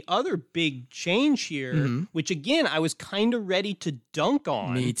not. The other big change here, which again I was kind of ready to dunk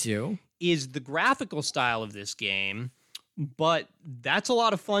on. Me too. Is the graphical style of this game. But that's a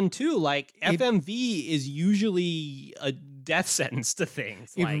lot of fun too. Like FMV is usually a death sentence to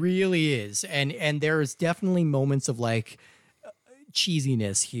things. It really is, and there's definitely moments of like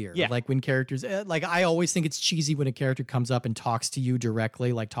cheesiness here. Yeah. Like when characters, like I always think it's cheesy when a character comes up and talks to you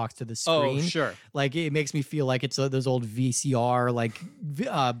directly, like talks to the screen. Oh, sure. Like it makes me feel like it's those old VCR like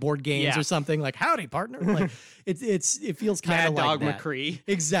board games or something. Like howdy, partner. Like it feels kind of like Mad Dog that. McCree.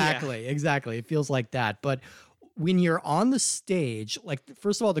 Exactly. It feels like that, but. When you're on the stage, like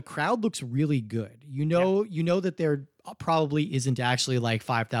first of all, the crowd looks really good. You know that there probably isn't actually like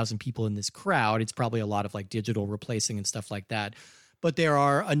 5,000 people in this crowd. It's probably a lot of like digital replacing and stuff like that. But there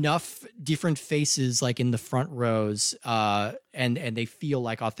are enough different faces like in the front rows, and they feel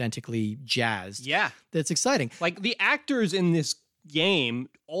like authentically jazzed. Yeah, that's exciting. Like the actors in this game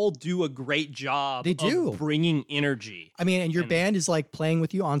all do a great job of bringing energy. I mean, and your band is like playing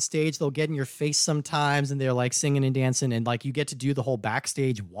with you on stage. They'll get in your face sometimes and they're like singing and dancing, and like you get to do the whole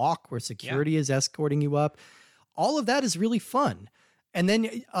backstage walk where security is escorting you up. All of that is really fun. And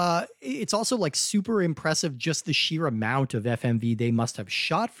then it's also like super impressive just the sheer amount of FMV they must have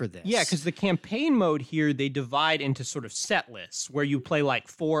shot for this. Yeah, because the campaign mode here, they divide into sort of set lists where you play like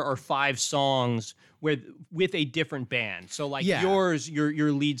 4 or 5 songs with a different band. So like Yeah. yours,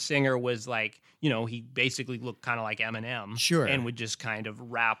 your lead singer was like, he basically looked kind of like Eminem. Sure. And would just kind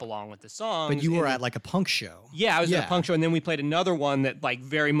of rap along with the songs. But you were at like a punk show. Yeah, I was at a punk show, and then we played another one that like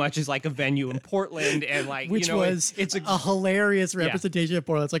very much is like a venue in Portland, and like Which was it's a hilarious representation of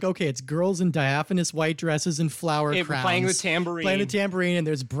Portland. It's like, okay, it's girls in diaphanous white dresses and flower crowns. playing the tambourine. Playing the tambourine, and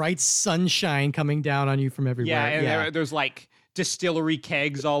there's bright sunshine coming down on you from everywhere. Yeah, and there's like distillery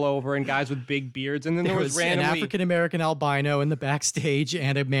kegs all over and guys with big beards, and then there was randomly an African-American albino in the backstage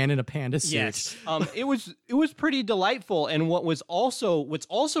and a man in a panda suit. Yes. It was pretty delightful, and what's also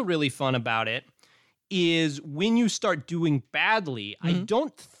really fun about it is when you start doing badly, I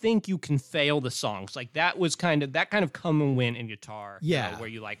don't think you can fail the songs. Like that kind of come and win in guitar. Where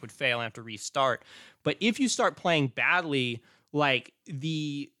you like would fail and have to restart. But if you start playing badly, like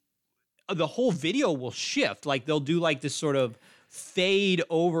the whole video will shift. Like they'll do like this sort of fade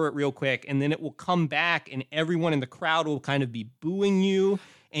over it real quick, and then it will come back, and everyone in the crowd will kind of be booing you,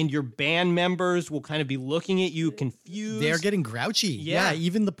 and your band members will kind of be looking at you confused. They're getting grouchy. Yeah,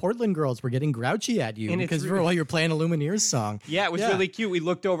 even the Portland girls were getting grouchy at you because while you're playing a Lumineers song. Yeah, it was really cute. We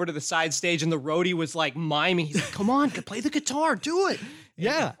looked over to the side stage, and the roadie was like miming. He's like, "Come on, play the guitar, do it."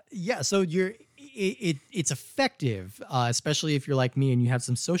 Yeah. So it's effective, especially if you're like me and you have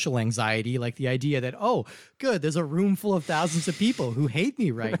some social anxiety, like the idea that, oh, good, there's a room full of thousands of people who hate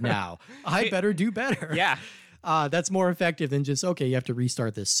me right now. I better do better. Yeah. That's more effective than just, okay, you have to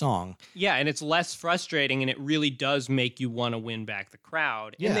restart this song. Yeah, and it's less frustrating, and it really does make you want to win back the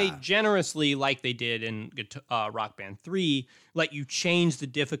crowd. Yeah. And they generously, like they did in Rock Band 3, let you change the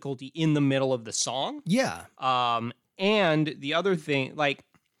difficulty in the middle of the song. Yeah. And the other thing, like,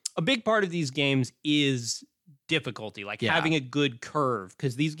 a big part of these games is difficulty, like having a good curve,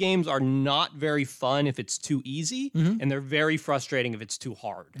 because these games are not very fun if it's too easy, and they're very frustrating if it's too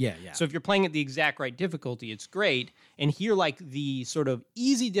hard. Yeah. So if you're playing at the exact right difficulty, it's great. And here, like the sort of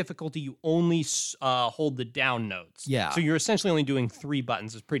easy difficulty, you only hold the down notes. Yeah. So you're essentially only doing 3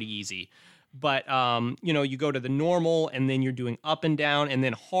 buttons. It's pretty easy. But, you go to the normal, and then you're doing up and down, and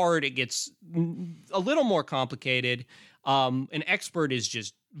then hard, it gets a little more complicated. An expert is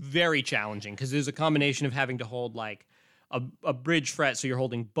just very challenging because there's a combination of having to hold like a bridge fret, so you're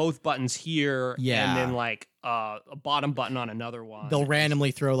holding both buttons here, and then like a bottom button on another one. They'll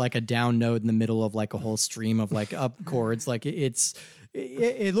randomly throw like a down note in the middle of like a whole stream of like up chords. Like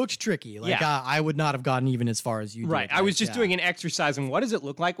it looked tricky. Like I would not have gotten even as far as you did. Right. I was just doing an exercise in what does it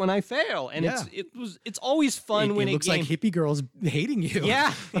look like when I fail, and it's always fun when it looks like hippie girls hating you.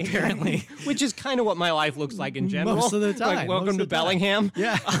 Yeah, apparently, which is kind of what my life looks like in general. Most of the time. Like, welcome to Bellingham.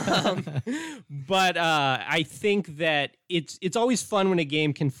 Yeah. But I think that it's always fun when a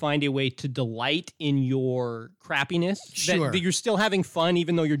game can find a way to delight in your crappiness. Sure. That you're still having fun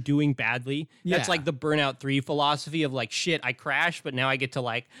even though you're doing badly. That's like the Burnout 3 philosophy of like, shit, I crashed, but now I get to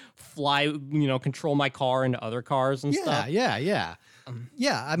like fly, control my car into other cars and stuff. Yeah.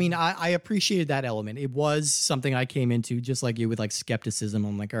 I mean, I appreciated that element. It was something I came into just like you with like skepticism.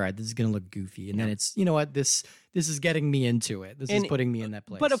 I'm like, all right, this is going to look goofy. And then it's, you know what, this is getting me into it. This is putting me in that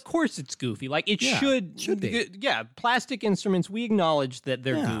place. But of course it's goofy. Like it should be. Yeah, plastic instruments, we acknowledge that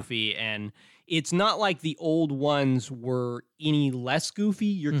they're goofy, and it's not like the old ones were any less goofy.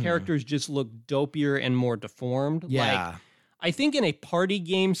 Your characters just look dopier and more deformed. Yeah. Like, I think in a party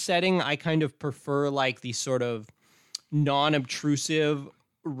game setting, I kind of prefer like the sort of non-obtrusive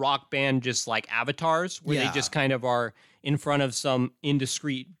Rock Band, just like avatars where they just kind of are in front of some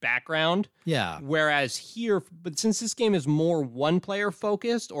indiscreet background. Yeah. Whereas here, but since this game is more one-player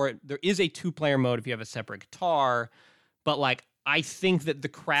focused, or there is a 2-player mode if you have a separate guitar, but like I think that the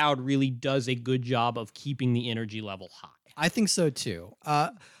crowd really does a good job of keeping the energy level high. I think so too.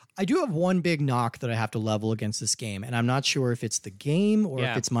 I do have one big knock that I have to level against this game, and I'm not sure if it's the game or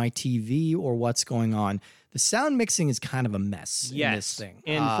if it's my TV or what's going on. The sound mixing is kind of a mess in this thing.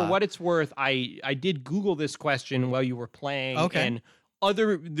 And for what it's worth, I did Google this question while you were playing. Okay. And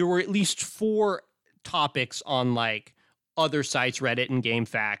there were at least 4 topics on like other sites, Reddit and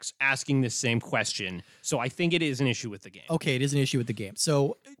GameFAQs, asking this same question. So I think it is an issue with the game. Okay, it is an issue with the game.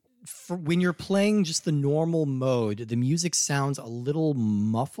 So when you're playing just the normal mode, the music sounds a little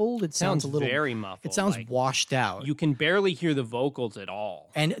muffled. It sounds a little very muffled. It sounds like, washed out. You can barely hear the vocals at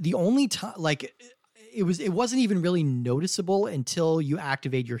all. And the only time, like, it wasn't even really noticeable until you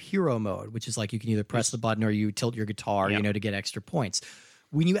activate your hero mode, which is like you can either press the button or you tilt your guitar, to get extra points.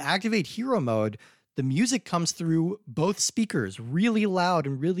 When you activate hero mode, the music comes through both speakers really loud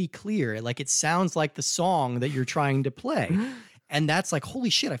and really clear. Like it sounds like the song that you're trying to play. And that's like, holy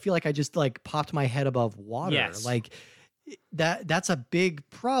shit, I feel like I just like popped my head above water. Yes. Like that's a big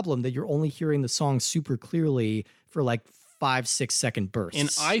problem, that you're only hearing the song super clearly for like 5-6 second bursts. And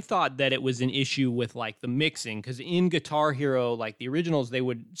I thought that it was an issue with like the mixing, because in Guitar Hero, like the originals, they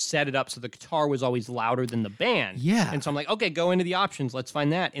would set it up so the guitar was always louder than the band. Yeah. And so I'm like, okay, go into the options, let's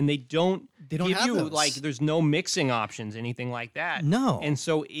find that. And they don't give have you those. like, there's no mixing options, anything like that. No. And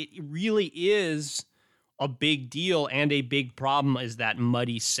so it really is a big deal, and a big problem is that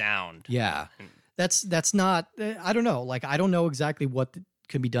muddy sound. Yeah. That's not, I don't know. Like, I don't know exactly what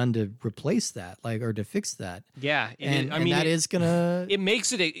can be done to replace that, like, or to fix that. Yeah. And that is gonna, it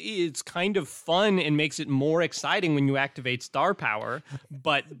makes it's kind of fun and makes it more exciting when you activate star power,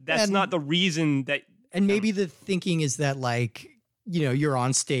 but that's not the reason that. And maybe the thinking is that, like, you know, you're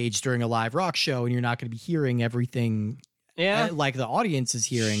on stage during a live rock show and you're not going to be hearing everything like the audience is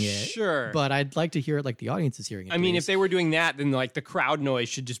hearing it. Sure. But I'd like to hear it like the audience is hearing it. I mean, if they were doing that, then like the crowd noise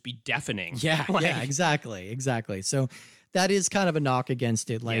should just be deafening. Yeah, Like, yeah, exactly. So that is kind of a knock against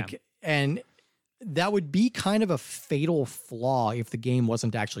it. Like, and that would be kind of a fatal flaw if the game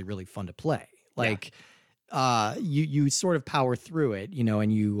wasn't actually really fun to play. Like, you sort of power through it, you know,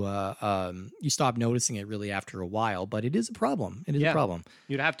 and you stop noticing it really after a while. But it is a problem. It is a problem.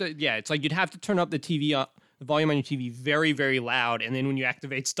 You'd have to, it's like you'd have to turn up the TV up. The volume on your TV very, very loud, and then when you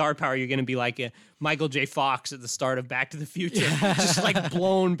activate star power, you're going to be like a Michael J. Fox at the start of Back to the Future, just like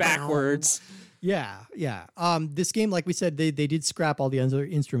blown backwards. Yeah. This game, like we said, they did scrap all the other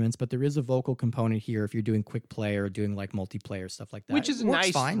instruments, but there is a vocal component here if you're doing quick play or doing like multiplayer stuff like that. Which is a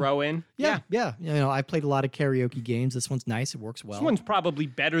nice throw in. Yeah. You know, I played a lot of karaoke games. This one's nice. It works well. This one's probably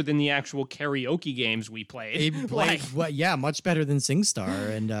better than the actual karaoke games we played. Much better than SingStar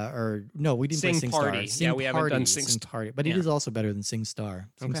and or no, we didn't play SingStar. Party. Sing we haven't done SingStar. Party, but it is also better than SingStar.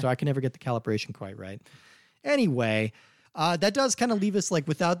 SingStar, I can never get the calibration quite right. Anyway. That does kind of leave us like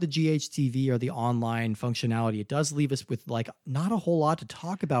without the GHTV or the online functionality. It does leave us with like not a whole lot to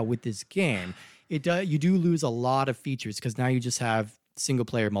talk about with this game. You do lose a lot of features because now you just have single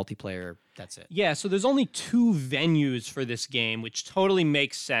player, multiplayer. That's it. Yeah. So there's only 2 venues for this game, which totally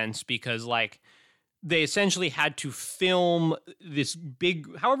makes sense because like they essentially had to film this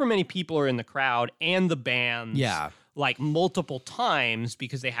big, however many people are in the crowd and the bands. Yeah. Like multiple times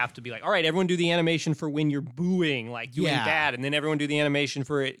because they have to be like, all right, everyone do the animation for when you're booing, like doing bad, and then everyone do the animation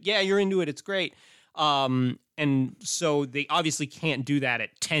for it. Yeah, you're into it. It's great. And so they obviously can't do that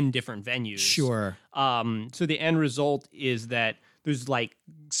at 10 different venues. Sure. So the end result is that there's like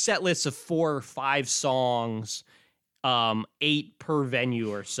set lists of 4 or 5 songs, 8 per venue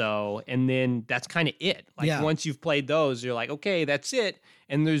or so, and then that's kind of it. Like once you've played those, you're like, okay, that's it.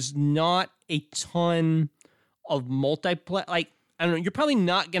 And there's not a ton of multiplayer, like, I don't know, you're probably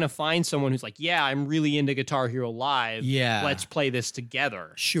not going to find someone who's like, yeah, I'm really into Guitar Hero Live. Yeah. Let's play this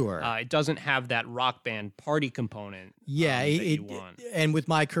together. Sure. It doesn't have that Rock Band party component. Yeah. That you want. And with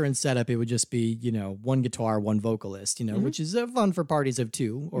my current setup, it would just be, you know, 1 guitar, 1 vocalist, you know, which is fun for parties of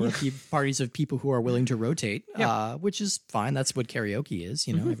 2 or parties of people who are willing to rotate, which is fine. That's what karaoke is,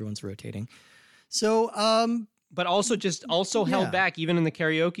 you know, everyone's rotating. So, but also held back, even in the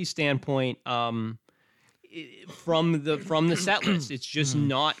karaoke standpoint, from the set list. It's just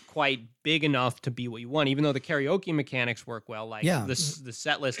not quite big enough to be what you want, even though the karaoke mechanics work well. Like the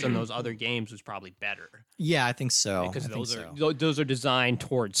set list on those other games was probably better. Yeah, I think so. Because those are designed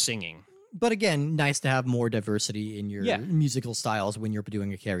towards singing. But again, nice to have more diversity in your musical styles when you're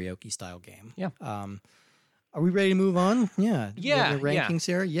doing a karaoke style game. Yeah. Are we ready to move on? Yeah. Yeah. The rankings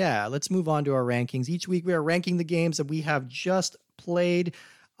here? Yeah. Let's move on to our rankings. Each week we are ranking the games that we have just played.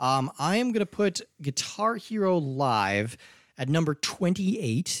 I am going to put Guitar Hero Live at number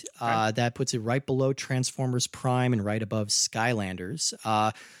 28. That puts it right below Transformers Prime and right above Skylanders.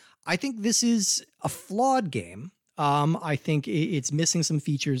 I think this is a flawed game. I think it's missing some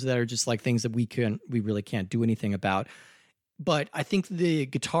features that are just like things that we really can't do anything about. But I think the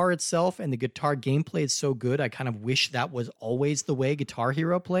guitar itself and the guitar gameplay is so good. I kind of wish that was always the way Guitar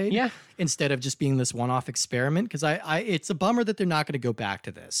Hero played. Yeah. Instead of just being this one-off experiment. Because it's a bummer that they're not going to go back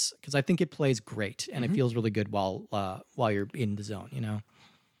to this. Because I think it plays great and it feels really good while you're in the zone, you know?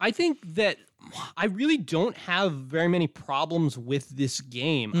 I think that I really don't have very many problems with this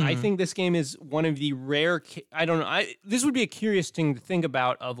game. I think this game is one of the rare, this would be a curious thing to think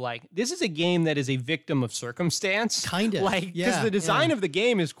about of like, this is a game that is a victim of circumstance. Kind of. Like, because the design of the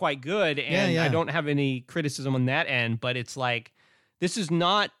game is quite good and I don't have any criticism on that end, but it's like, this is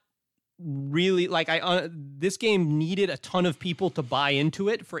not really like this game needed a ton of people to buy into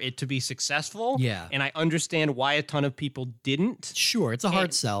it for it to be successful. Yeah. And I understand why a ton of people didn't. Sure, it's a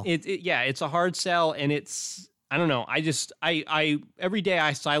hard sell. It's a hard sell, and it's I don't know. I every day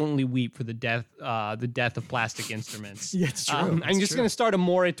I silently weep for the death of plastic instruments. Yeah, it's true. I'm just going to start a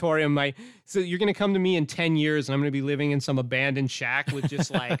moratorium. So you're going to come to me in 10 years and I'm going to be living in some abandoned shack with just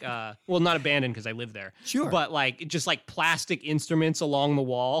like, well, not abandoned because I live there. Sure. But like, just like plastic instruments along the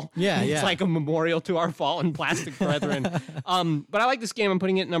wall. Yeah, It's like a memorial to our fallen plastic brethren. But I like this game. I'm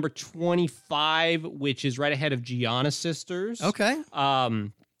putting it number 25, which is right ahead of Gianna Sisters. Okay.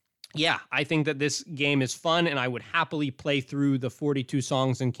 Yeah, I think that this game is fun, and I would happily play through the 42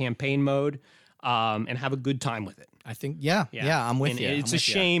 songs in campaign mode and have a good time with it. I think, yeah, I'm with you. It's a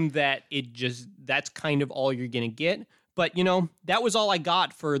shame that that's kind of all you're going to get. But, that was all I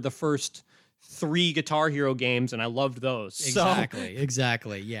got for the first 3 Guitar Hero games, and I loved those. Exactly.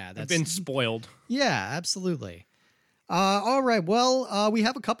 Yeah, I've been spoiled. Yeah, absolutely. All right. Well, we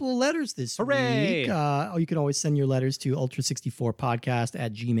have a couple of letters this Hooray! week. You can always send your letters to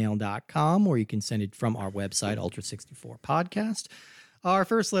ultra64podcast@gmail.com, or you can send it from our website, Ultra64Podcast. Our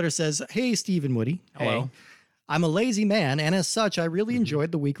first letter says, "Hey, Steve and Woody. Hello. Hey. I'm a lazy man, and as such, I really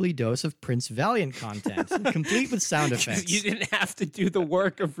enjoyed the weekly dose of Prince Valiant content, complete with sound effects. You didn't have to do the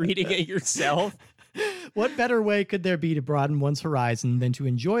work of reading it yourself. What better way could there be to broaden one's horizon than to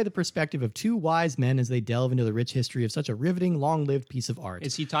enjoy the perspective of 2 wise men as they delve into the rich history of such a riveting, long-lived piece of art?"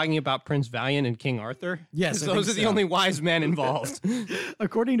 Is he talking about Prince Valiant and King Arthur? Yes, 'Cause I those think are the so. only wise men involved.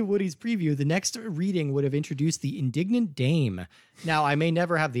 According to Woody's preview, the next reading would have introduced the indignant dame. Now, I may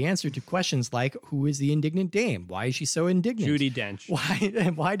never have the answer to questions like, who is the indignant dame? Why is she so indignant? Judi Dench.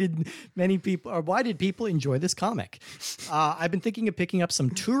 Why did people enjoy this comic? I've been thinking of picking up some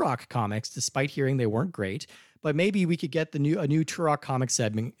Turok comics, despite hearing they weren't great. But maybe we could get a new Turok comic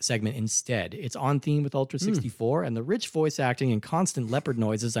segment instead. It's on theme with Ultra 64, and the rich voice acting and constant leopard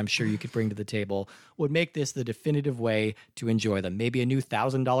noises I'm sure you could bring to the table would make this the definitive way to enjoy them. Maybe a new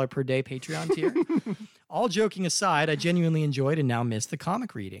 $1,000 per day Patreon tier? All joking aside, I genuinely enjoyed and now miss the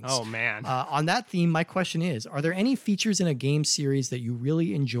comic readings. Oh, man. On that theme, my question is, are there any features in a game series that you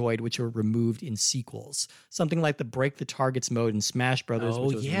really enjoyed which were removed in sequels? Something like the Break the Targets mode in Smash Brothers,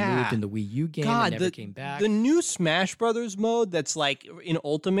 which was removed in the Wii U game and never came back. The new Smash Brothers mode that's like in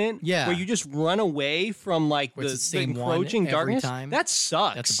Ultimate, where you just run away from like the encroaching darkness, that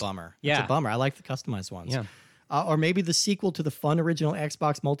sucks. That's a bummer. Yeah. That's a bummer. I like the customized ones. Yeah. Or maybe the sequel to the fun original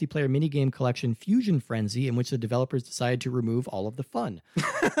Xbox multiplayer minigame collection Fusion Frenzy, in which the developers decided to remove all of the fun.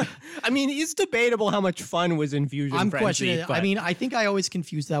 I mean, it's debatable how much fun was in Fusion Frenzy. I'm questioning it. I mean, I think I always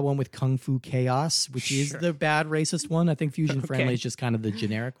confuse that one with Kung Fu Chaos, which is the bad racist one. I think Fusion Friendly is just kind of the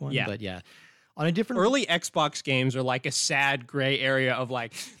generic one. Yeah. But yeah. On a different early Xbox games are like a sad gray area of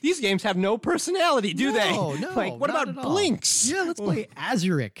like, these games have no personality, do they? No, like, what about Blinks? Yeah, let's play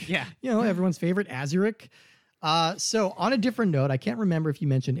Azuric. Yeah. Everyone's favorite Azuric. So on a different note, I can't remember if you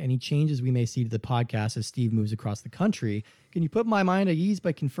mentioned any changes we may see to the podcast as Steve moves across the country. Can you put my mind at ease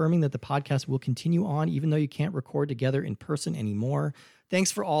by confirming that the podcast will continue on even though you can't record together in person anymore?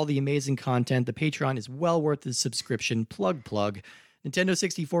 Thanks for all the amazing content. The Patreon is well worth the subscription. Plug. Nintendo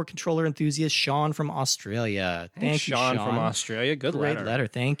 64 controller enthusiast Sean from Australia. Thank you, Sean. from Australia. Great letter.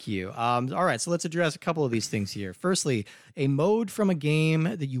 Thank you. All right, so let's address a couple of these things here. Firstly, a mode from a game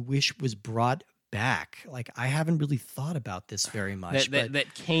that you wish was brought back. Like, I haven't really thought about this very much.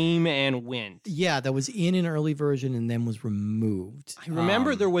 That came and went. Yeah, that was in an early version and then was removed. I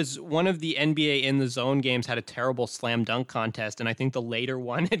remember there was one of the NBA In the Zone games had a terrible slam dunk contest, and I think the later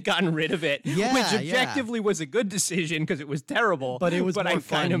one had gotten rid of it, which objectively was a good decision because it was terrible. But it was I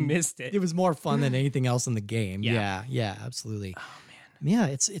kind of missed it. It was more fun than anything else in the game. Yeah, absolutely. Oh man. Yeah,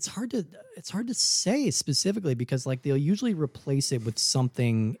 it's hard to say specifically because like they'll usually replace it with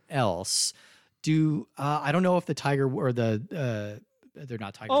something else. I don't know if the Tiger or they're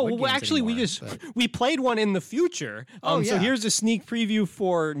not Tiger. Oh, well, actually, anymore, we played one in the future. So here's a sneak preview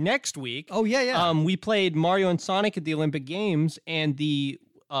for next week. Oh yeah. We played Mario and Sonic at the Olympic Games, and the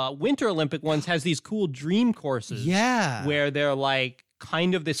Winter Olympic ones has these cool dream courses. Yeah, where they're like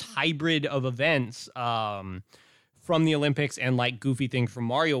kind of this hybrid of events from the Olympics and like goofy things from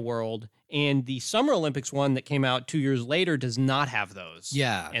Mario World. And the Summer Olympics one that came out 2 years later does not have those.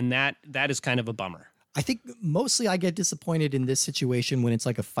 Yeah. And that is kind of a bummer. I think mostly I get disappointed in this situation when it's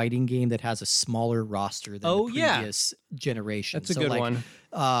like a fighting game that has a smaller roster than the previous generation. That's a good one.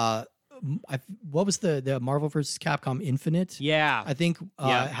 What was the Marvel vs. Capcom Infinite? Yeah. I think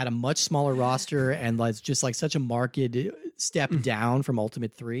had a much smaller roster and was just like such a marked step down from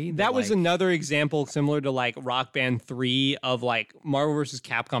Ultimate 3. That was another example similar to like Rock Band 3 of like Marvel vs.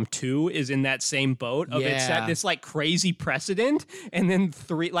 Capcom 2 is in that same boat of it set this like crazy precedent, and then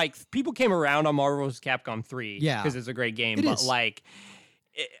 3 like people came around on Marvel vs. Capcom 3 because it's a great game, but like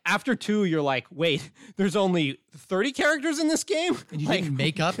After 2, you're like, wait, there's only 30 characters in this game? And you like, didn't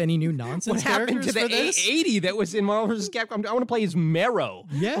make up any new nonsense what happened to characters the for this? 80 that was in Marvel vs. Capcom? I want to play as Marrow.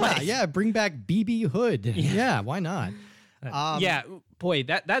 Yeah, bring back BB Hood. Yeah, why not? Yeah, boy,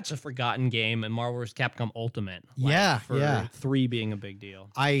 that's a forgotten game, and Marvel vs. Capcom Ultimate. For 3 being a big deal.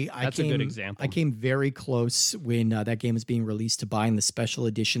 That's a good example. I came very close when that game was being released to buying the special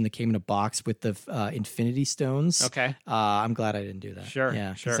edition that came in a box with the Infinity Stones. Okay. I'm glad I didn't do that. Sure,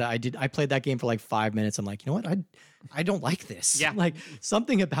 Yeah, sure. I played that game for like 5 minutes. I'm like, you know what? I don't like this. Yeah. Like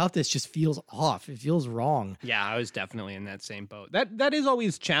something about this just feels off. It feels wrong. Yeah, I was definitely in that same boat. That is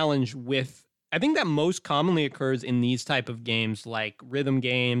always challenge with. I think that most commonly occurs in these type of games like rhythm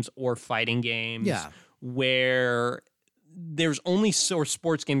games or fighting games. Yeah. Where there's only or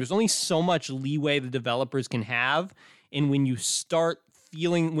sports games, there's only so much leeway the developers can have. And when you start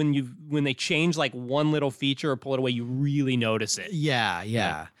feeling when they change like one little feature or pull it away, you really notice it.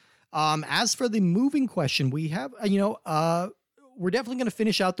 Yeah. As for the moving question, we have we're definitely going to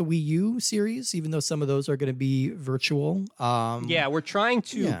finish out the Wii U series, even though some of those are going to be virtual. Yeah, we're trying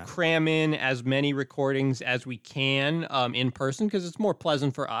to cram in as many recordings as we can in person because it's more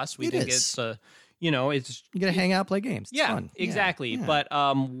pleasant for us. We think it's it's you got to hang out, play games. It's fun. Exactly. Yeah. But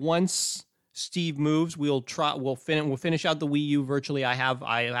once Steve moves, we'll finish out the Wii U virtually. I have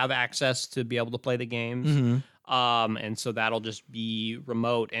access to be able to play the games. Mm-hmm. And so that'll just be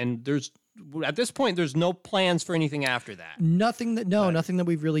remote. And at this point, there's no plans for anything after that. Nothing that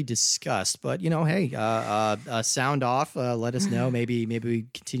we've really discussed. But hey, sound off. Let us know. Maybe we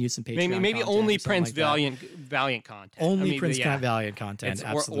continue some Patreon. Maybe content only or something Prince like Valiant content. Only Prince Valiant content.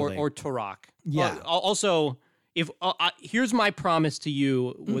 Absolutely. Or Turok. Yeah. Also, if here's my promise to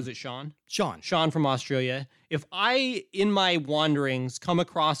you. Was it Sean? Sean from Australia. If I, in my wanderings, come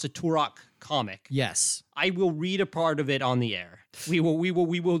across a Turok comic, yes, I will read a part of it on the air. We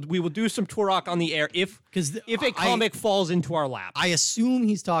will do some Turok on the air if a comic falls into our lap. I assume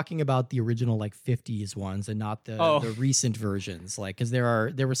he's talking about the original 50s ones and not the recent versions, because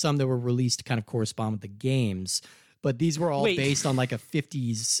there were some that were released to kind of correspond with the games. But these were all based on a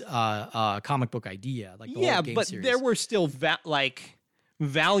 50s comic book idea. Old game but series. There were still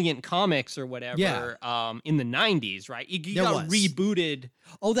Valiant comics or whatever in the 90s, right? It got rebooted.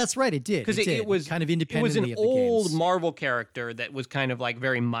 Oh, that's right. It did. Because it was kind of independently. It was an old Marvel character that was kind of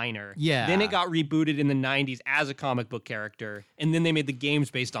very minor. Yeah. Then it got rebooted in the 90s as a comic book character. And then they made the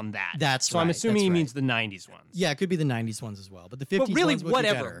games based on that. So I'm assuming he means the 90s ones. Yeah, it could be the 90s ones as well. But the 50s but really, ones would be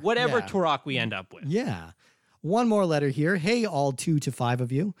better. Whatever Turok we end up with. Yeah. One more letter here. Hey, all 2 to 5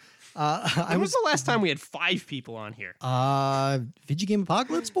 of you. When was the last time we had 5 people on here? Video Game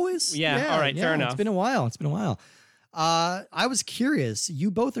Apocalypse boys? Yeah, all right, fair enough. It's been a while. I was curious.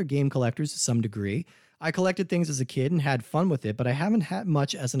 You both are game collectors to some degree. I collected things as a kid and had fun with it, but I haven't had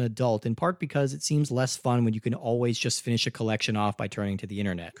much as an adult, in part because it seems less fun when you can always just finish a collection off by turning to the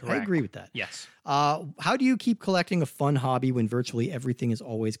internet. Correct. I agree with that. Yes. How do you keep collecting a fun hobby when virtually everything is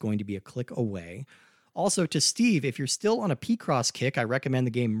always going to be a click away? Also, to Steve, if you're still on a P-Cross kick, I recommend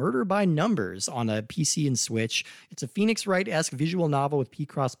the game Murder by Numbers on a PC and Switch. It's a Phoenix Wright-esque visual novel with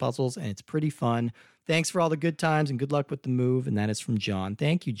P-Cross puzzles, and it's pretty fun. Thanks for all the good times and good luck with the move. And that is from John.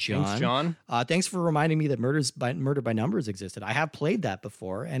 Thank you, John. Thanks, John. Thanks for reminding me that Murder by Numbers existed. I have played that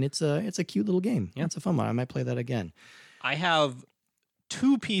before, and it's a cute little game. Yeah, it's a fun one. I might play that again. I have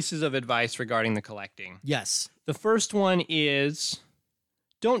 2 pieces of advice regarding the collecting. Yes. The first one is,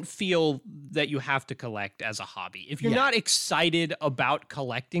 don't feel that you have to collect as a hobby. If you're not excited about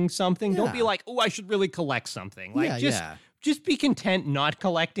collecting something, don't be like, oh, I should really collect something. Just be content not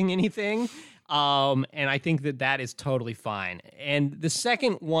collecting anything. And I think that is totally fine. And the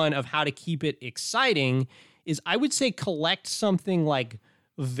second one of how to keep it exciting is, I would say, collect something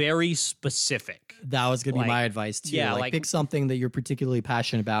very specific. That was going to be my advice too. Yeah, pick something that you're particularly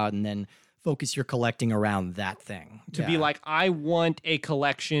passionate about and then focus your collecting around that thing. To be I want a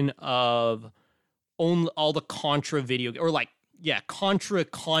collection of all the Contra video, or Contra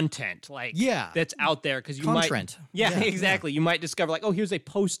content, that's out there, because you Contrent. might, exactly. You might discover here's a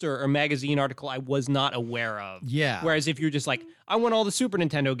poster or magazine article I was not aware of. Yeah. Whereas if you're just I want all the Super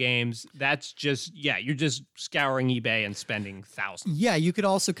Nintendo games, that's just you're just scouring eBay and spending thousands. Yeah, you could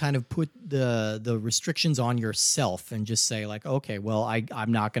also kind of put the restrictions on yourself and just say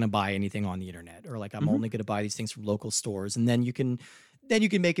I'm not going to buy anything on the internet, or I'm only going to buy these things from local stores, and then you can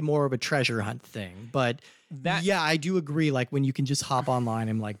make it more of a treasure hunt thing. But I do agree. When you can just hop online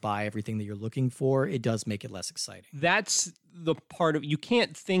and buy everything that you're looking for, it does make it less exciting. That's the part of, you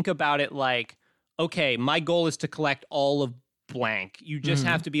can't think about it okay, my goal is to collect all of blank. You just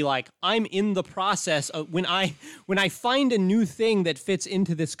have to be like, I'm in the process of when I find a new thing that fits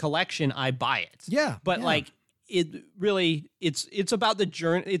into this collection, I buy it. Yeah. But yeah. like it really it's about the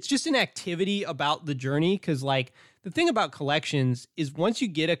journey. It's just an activity about the journey, because like the thing about collections is once you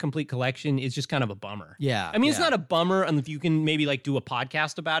get a complete collection, it's just kind of a bummer. Yeah. I mean, it's yeah. not a bummer if you can maybe like do a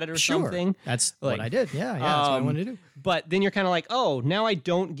podcast about it or something. That's Like, what I did. Yeah. That's what I wanted to do. But then you're kind of like, oh, now I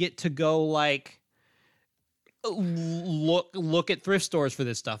don't get to go like look at thrift stores for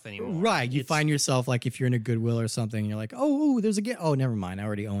this stuff anymore. Right. You It's- find yourself like if you're in a Goodwill or something, you're like, oh, there's a game. Oh, never mind. I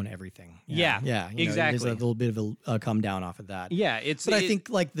already own everything. Yeah, Yeah. You know, exactly. there's a little bit of a come down off of that. Yeah, it's. But I think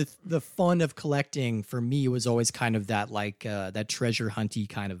like the fun of collecting for me was always kind of that like that treasure hunty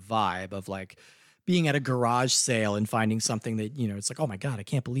kind of vibe of like being at a garage sale and finding something that, you know, it's like, oh my God, I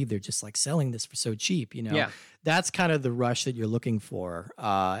can't believe they're just like selling this for so cheap. You know, Yeah. That's kind of the rush that you're looking for.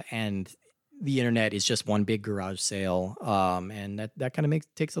 And the internet is just one big garage sale. And that kind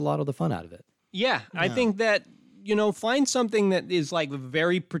of takes a lot of the fun out of it. Yeah, I think that, you know, find something that is like a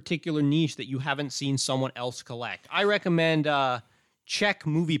very particular niche that you haven't seen someone else collect. I recommend Czech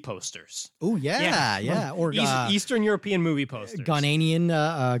movie posters. Oh yeah. Or Eastern European movie posters. Ghanaian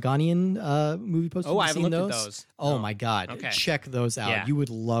movie posters. Oh, I Have haven't you looked seen at those. Oh No. my God. Okay. Check those out. Yeah. You would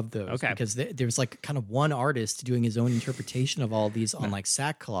love those. Okay. Because there's like kind of one artist doing his own interpretation of all these on like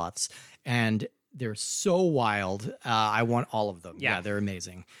sackcloths. And they're so wild. I want all of them. Yeah. They're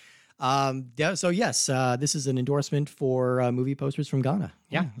amazing. So yes, this is an endorsement for movie posters from Ghana.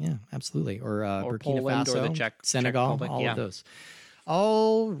 Yeah. Yeah, absolutely. Or Burkina Poland or Faso, the Czech Senegal, Republic, all yeah. of those.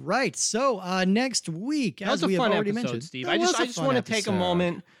 All right. So next week, That was as a we have fun already episode, mentioned, Steve. that I was just a fun want to take a episode.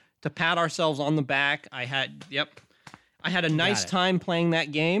 moment to pat ourselves on the back. I had a nice it. time playing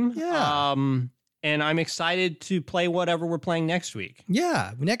that game. Yeah. And I'm excited to play whatever we're playing next week.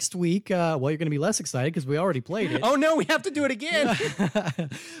 Yeah, next week, well, you're going to be less excited because we already played it. Oh no, we have to do it again.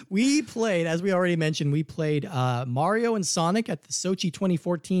 We played, as we already mentioned, Mario and Sonic at the Sochi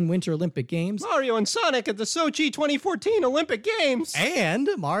 2014 Winter Olympic Games. Mario and Sonic at the Sochi 2014 Olympic Games. And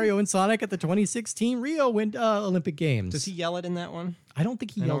Mario and Sonic at the 2016 Rio Olympic Games. Does he yell it in that one? I don't think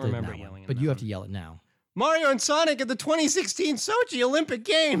he I don't yelled it in remember that yelling one, in but that you have one. to yell it now. Mario and Sonic at the 2016 Sochi Olympic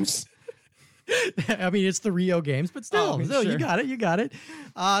Games. I mean, it's the Rio Games, but still, Oh, so sure. you got it.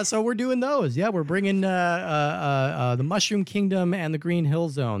 So we're doing those. Yeah, we're bringing the Mushroom Kingdom and the Green Hill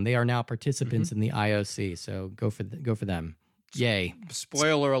Zone. They are now participants in the IOC, so go for them. Yay.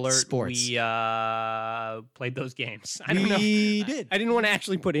 Spoiler alert, Sports. we played those games. I don't know. We did. I didn't want to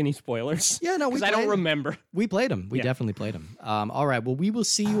actually put any spoilers. Yeah, no, we because I don't played 'em. remember. We played them. We Yeah. definitely played them. All right. Well, we will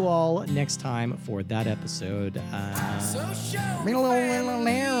see you all next time for that episode.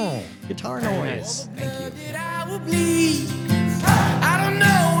 Guitar noise. Thank you. I will bleed.